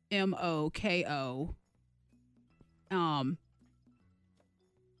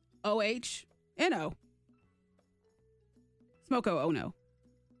OHNO. Smoko Oh No.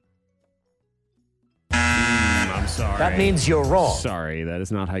 I'm sorry. That means you're wrong. Sorry, that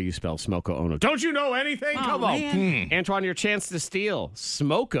is not how you spell Smoko Ono. Don't you know anything? Oh, Come on. man. Antoine, your chance to steal.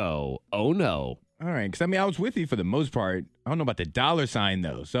 Smoko Ono. All right, because I was with you for the most part. I don't know about the $sign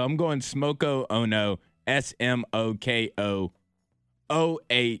though, so I'm going Smoko Ono, SMOKO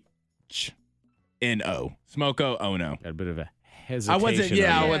OHNO. Smoko Ono. Got a bit of a hesitation.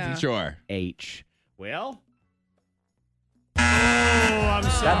 I wasn't sure. H. Well. I'm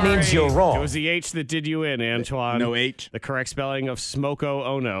sorry. That means you're wrong. It was the H that did you in, Antoine. No H. The correct spelling of Smoko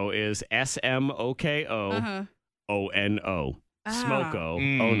Ono is SMOKO ONO.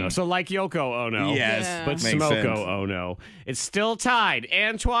 Smoko Ono. So like Yoko Ono. Yes. Yeah. But Makes Smoko sense. Ono. It's still tied.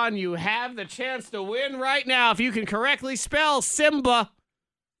 Antoine, you have the chance to win right now if you can correctly spell Simba.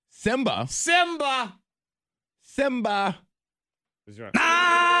 Simba. Simba. Simba.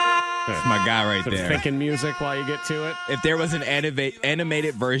 That's my guy right Some there. thinking music while you get to it. If there was an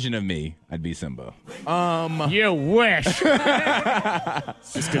animated version of me, I'd be Simba. You wish. Just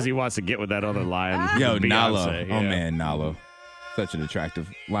because he wants to get with that other lion. Yo, Beyonce, Nala. yeah. Oh, man, Nala. Such an attractive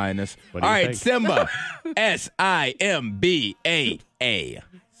lioness. What do All you right, think? Simba. SIMBA.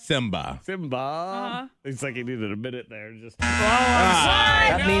 Simba. Simba. It's like he needed a minute there. Just.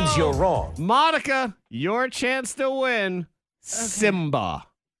 That means you're wrong. Monica, your chance to win. Simba.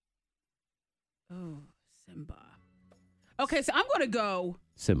 Oh, Simba. Okay, so I'm going to go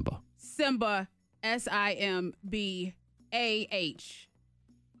Simba. Simba, SIMBAH.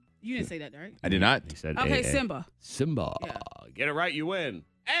 You didn't say that, right? I did not. He said Okay, AA. Simba. Simba. Yeah. Get it right, you win.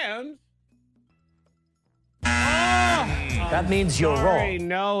 And. That means you're Sorry, wrong.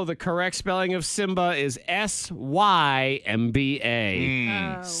 no, the correct spelling of Simba is SYMBA.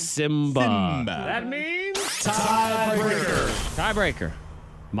 Oh. Simba. Simba. That means tiebreaker. Tiebreaker.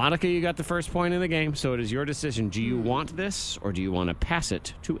 Monica, you got the first point in the game, so it is your decision. Do you want this or do you want to pass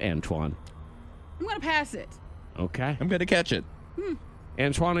it to Antoine? I'm going to pass it. Okay. I'm going to catch it.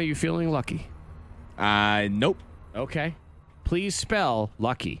 Antoine, are you feeling lucky? Nope. Okay. Please spell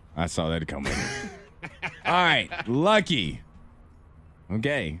lucky. I saw that coming. All right, lucky.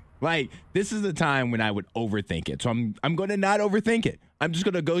 Okay. Like, this is the time when I would overthink it. So I'm going to not overthink it. I'm just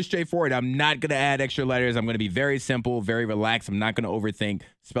going to go straight forward. I'm not going to add extra letters. I'm going to be very simple, very relaxed. I'm not going to overthink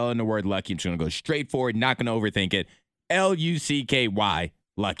spelling the word lucky. I'm just going to go straight forward, not going to overthink it. LUCKY,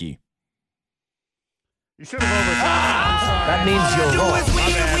 lucky. You should have overthought That means you're wrong. My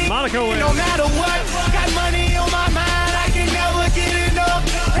bad. Monica wins. No matter what, got money on my mind, I can never get enough.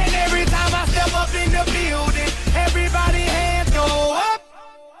 And every time I step up in the building, everybody hands go up.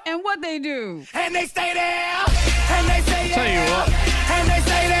 And what they do? And they stay there. And they say Tell you what. And they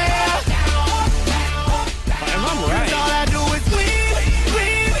stay there. Am I right? All I do is win,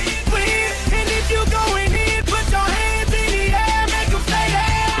 win, win. And if you going in, put your hands in the air, make them stay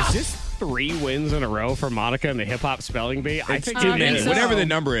there. Is this 3 wins in a row for Monica in the hip hop spelling bee? I It's think too it many. is. Whatever the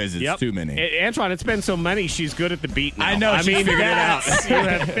number is, it's too many. Antoine, it's been so many, she's good at the beat now. I know, she's figured it out. You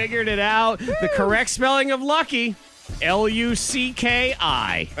have figured it out. The correct spelling of lucky, LUCKI.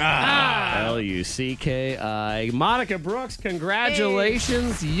 LUCKI. Monica Brooks,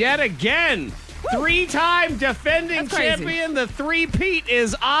 congratulations yet again. 3-time defending That's crazy. champion. The three-peat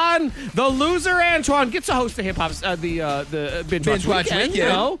is on. The loser, Antoine, gets to host the hip hop, the binge watch weekend. You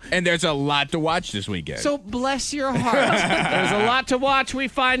know? And there's a lot to watch this weekend. So bless your heart. There's a lot to watch. We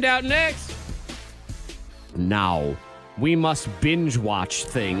find out next. Now, we must binge watch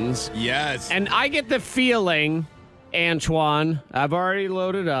things. Yes. And I get the feeling, Antoine, I've already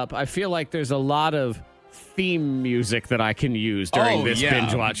loaded up. I feel like there's a lot of theme music that I can use during this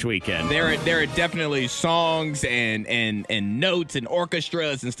binge watch weekend. There are definitely songs and notes and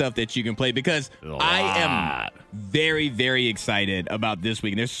orchestras and stuff that you can play because I am very, very excited about this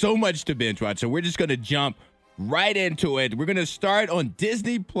week. And there's so much to binge watch. So we're just going to jump right into it. We're going to start on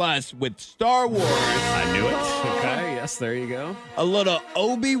Disney Plus with Star Wars. I knew it. Okay, yes, there you go. A little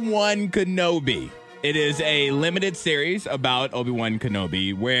Obi-Wan Kenobi. It is a limited series about Obi-Wan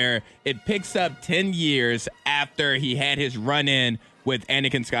Kenobi where it picks up 10 years after he had his run-in with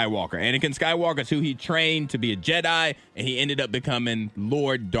Anakin Skywalker. Anakin Skywalker is who he trained to be a Jedi, and he ended up becoming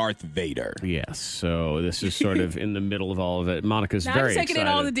Lord Darth Vader. Yes, so this is sort of in the middle of all of it. Monica's Now, very I'm taking excited.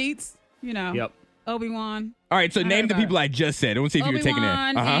 in all the deets, you know. Yep. Obi-Wan. All right, so I name heard the about people I just said. I want to see if you were taking it.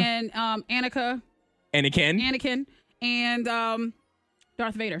 Obi-Wan and Anakin, and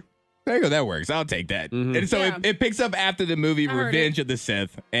Darth Vader. There you go. That works. I'll take that. And so Yeah. it picks up after the movie I heard Revenge of the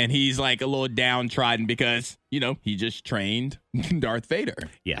Sith, and he's like a little downtrodden because, you know, he just trained Darth Vader.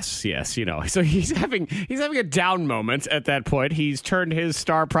 Yes, you know. So he's having a down moment at that point. He's turned his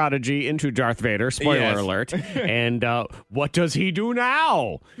star prodigy into Darth Vader. Spoiler Yes. alert. And what does he do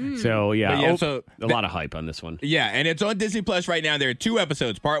now? So yeah, But yeah, so a lot of hype on this one. Yeah, and it's on Disney Plus right now. There are 2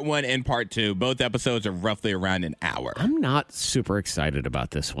 episodes, part 1 and part 2. Both episodes are roughly around an hour. I'm not super excited about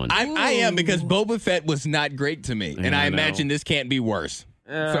this one. I am because Boba Fett was not great to me, and I I know. imagine this can't be worse.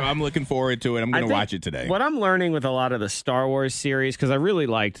 So I'm looking forward to it. I'm going I to think watch it today. What I'm learning with a lot of the Star Wars series, because I really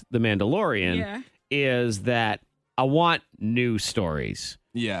liked The Mandalorian, Yeah. is that I want new stories.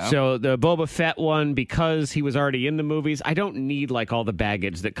 Yeah. So the Boba Fett one, because he was already in the movies, I don't need like all the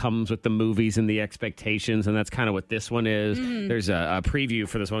baggage that comes with the movies and the expectations, and that's kind of what this one is. There's a preview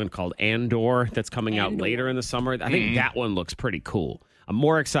for this one called Andor that's coming out later in the summer. I think that one looks pretty cool. I'm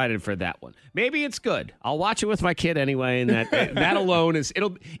more excited for that one. Maybe it's good. I'll watch it with my kid anyway, and that alone is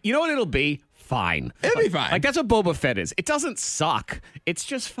you know what it'll be? Fine. It'll be fine. Like, that's what Boba Fett is. It doesn't suck. It's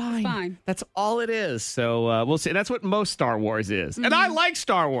just fine. Fine. That's all it is. So we'll see. That's what most Star Wars is. And I like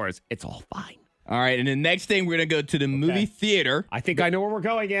Star Wars. It's all fine. All right, and the next thing, we're going to go to the movie theater. I think I know where we're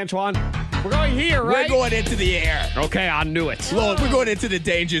going, Antoine. We're going here, right? We're going into the air. Okay, I knew it. Look, we're going into the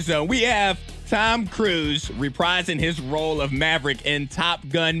danger zone. We have Tom Cruise reprising his role of Maverick in Top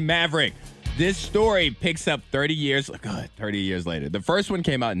Gun Maverick. This story picks up 30 years later. The first one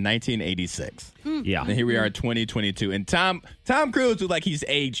came out in 1986. Yeah. And here we are in 2022. And Tom Cruise was like he's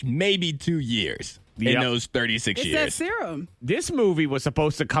aged maybe 2 years in those 36 It's years. that serum. This movie was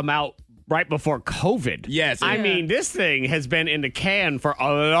supposed to come out right before COVID. Yes. I mean, this thing has been in the can for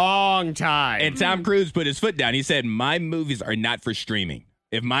a long time. And Tom Cruise put his foot down. He said, my movies are not for streaming.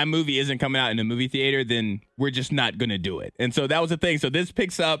 If my movie isn't coming out in a movie theater, then we're just not going to do it. And so that was the thing. So this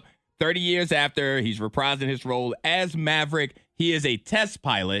picks up 30 years after he's reprising his role as Maverick. He is a test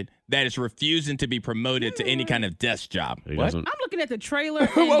pilot that is refusing to be promoted to any kind of desk job. What? I'm looking at the trailer.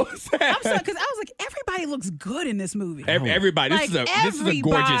 What was that? I'm sorry, because I was like, everybody looks good in this movie. Everybody. Like, This is a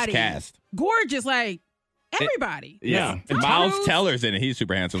gorgeous cast. Gorgeous, like everybody. Yeah. Tom Miles Cruise, Teller's in it. He's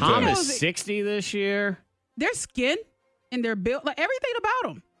super handsome. Tom too. is 60 this year. Their skin and their build, like everything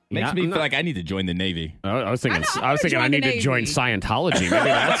about them. Makes me feel like I need to join the Navy. I was thinking I I need to join Scientology. Maybe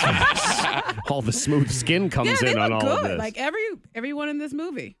that's all the smooth skin comes in on all good. of this. Like everyone in this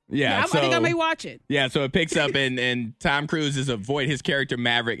movie. Yeah, I think I may watch it. Yeah, so it picks up and Tom Cruise is his character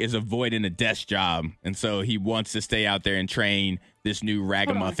Maverick is avoiding a desk job. And so he wants to stay out there and train this new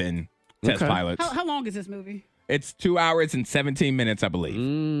ragamuffin test pilot. How long is this movie? It's 2 hours and 17 minutes, I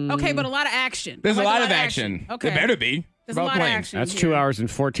believe. Okay, but a lot of action. There's a lot of action. Okay. It better be. There's a lot of action. That's here. 2 hours and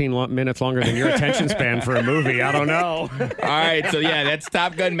 14 minutes longer than your attention span for a movie. I don't know. All right, so yeah, that's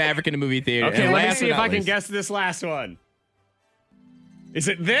Top Gun Maverick in the movie theater. Okay, And let me last see but if not I can least- guess this last one. Is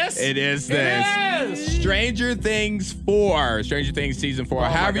it this? It is this. It is! Stranger Things 4. Stranger Things Season 4.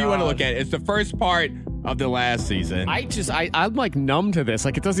 However you want to look at it. It's the first part of the last season. I'm like numb to this.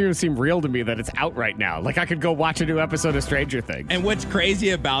 Like, it doesn't even seem real to me that it's out right now. Like, I could go watch a new episode of Stranger Things. And what's crazy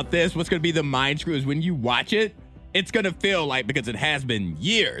about this, what's going to be the mind screw is when you watch it, it's going to feel like, because it has been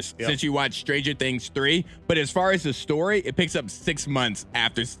years since you watched Stranger Things 3. But as far as the story, it picks up 6 months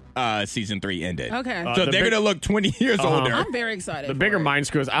after season 3 ended. Okay. So they're going to look 20 years older. I'm very excited. The bigger mind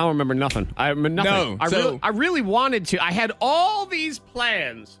screw is I don't remember nothing. I remember nothing. No, I really wanted to. I had all these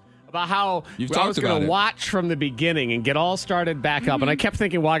plans about how I was going to watch from the beginning and get all started back up. And I kept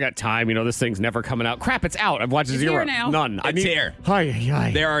thinking, well, I got time. You know, this thing's never coming out. Crap, it's out. I've watched zero. Here now. None. It's here.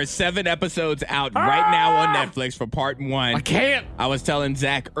 Hi. There are 7 episodes out right now on Netflix for part 1. I can't. I was telling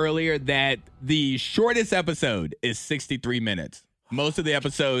Zach earlier that the shortest episode is 63 minutes. Most of the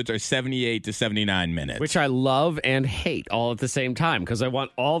episodes are 78 to 79 minutes. Which I love and hate all at the same time because I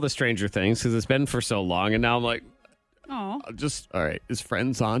want all the Stranger Things because it's been for so long. And now I'm like, all right, is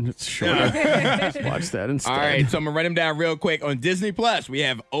Friends on? It's shorter. Just watch that instead. All right, so I'm going to run them down real quick. On Disney Plus, we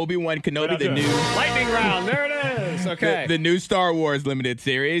have Obi-Wan Kenobi, the new lightning round. There it is. Okay. The new Star Wars limited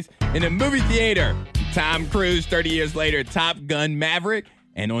series. In the movie theater, Tom Cruise, 30 years later, Top Gun Maverick.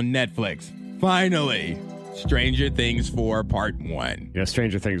 And on Netflix, finally, Stranger Things 4 Part 1. Yeah,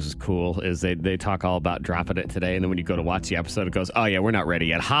 Stranger Things was cool. Is they talk all about dropping it today, and then when you go to watch the episode, it goes, oh yeah, we're not ready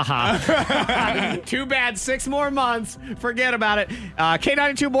yet. Ha ha. Too bad. 6 more months. Forget about it.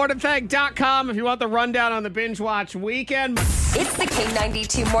 K92morningthang.com if you want the rundown on the binge watch weekend. It's the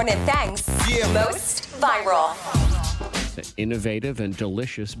K92 Morning Thangs. Most viral. It's an innovative and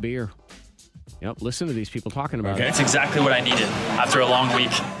delicious beer. Yep, listen to these people talking about it. It's exactly what I needed after a long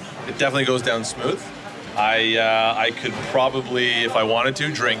week. It definitely goes down smooth. I could probably, if I wanted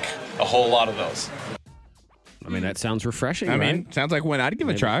to, drink a whole lot of those. I mean, that sounds refreshing. I right? mean, sounds like one I'd give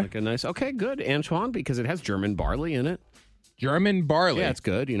a try. Like a nice, okay, good, Antoine, because it has German barley in it. German barley? Yeah, it's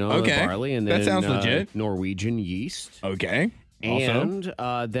good. You know, Okay. the barley. And That then, sounds legit. Norwegian yeast. Okay. And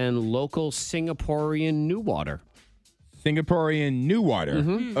then local Singaporean new water. Singaporean new water.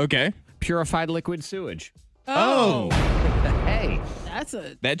 Mm-hmm. Okay. Purified liquid sewage. Oh. Hey.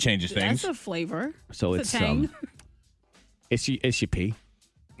 That changes things. That's a flavor. So It's a tang. it's you pee.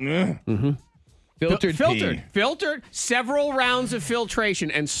 Mm-hmm. Filtered pee. Filtered. Several rounds of filtration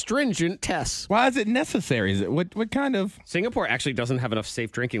and stringent tests. Why is it necessary? Is it what kind of? Singapore actually doesn't have enough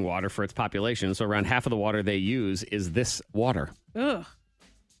safe drinking water for its population, so around half of the water they use is this water. Ugh.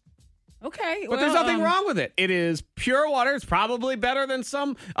 Okay. But there's nothing wrong with it. It is pure water. It's probably better than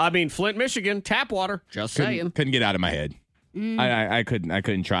Flint, Michigan, tap water. Just saying. Couldn't get out of my head. I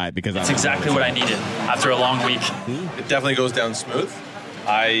couldn't try it because That's exactly what I needed after a long week. It definitely goes down smooth.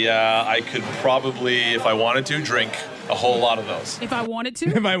 I could probably, if I wanted to, drink a whole lot of those. If I wanted to?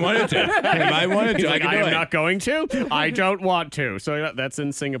 If I wanted to. He's like, I am not going to. I don't want to. So that's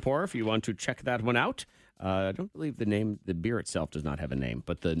in Singapore if you want to check that one out. I don't believe the beer itself does not have a name,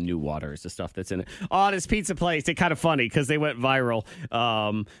 but the new water is the stuff that's in it. Oh, this pizza place, it's kind of funny because they went viral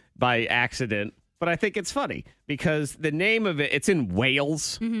by accident. But I think it's funny because the name of it's in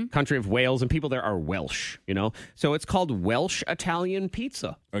Wales, country of Wales, and people there are Welsh, So it's called Welsh Italian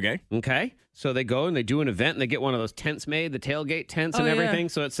Pizza. Okay. So they go and they do an event and they get one of those tents made, the tailgate tents and everything. Yeah.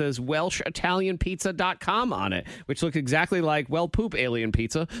 So it says WelshItalianPizza.com on it, which looks exactly like, poop alien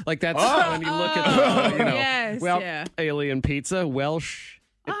pizza. Like that's when you look at the, alien pizza, Welsh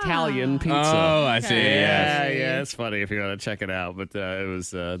Italian pizza. Oh, I see. Yeah, it's funny if you want to check it out. But it was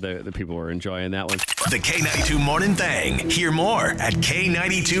the people were enjoying that one. The K92 Morning Thang. Hear more at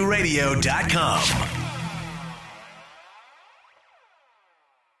K92Radio.com.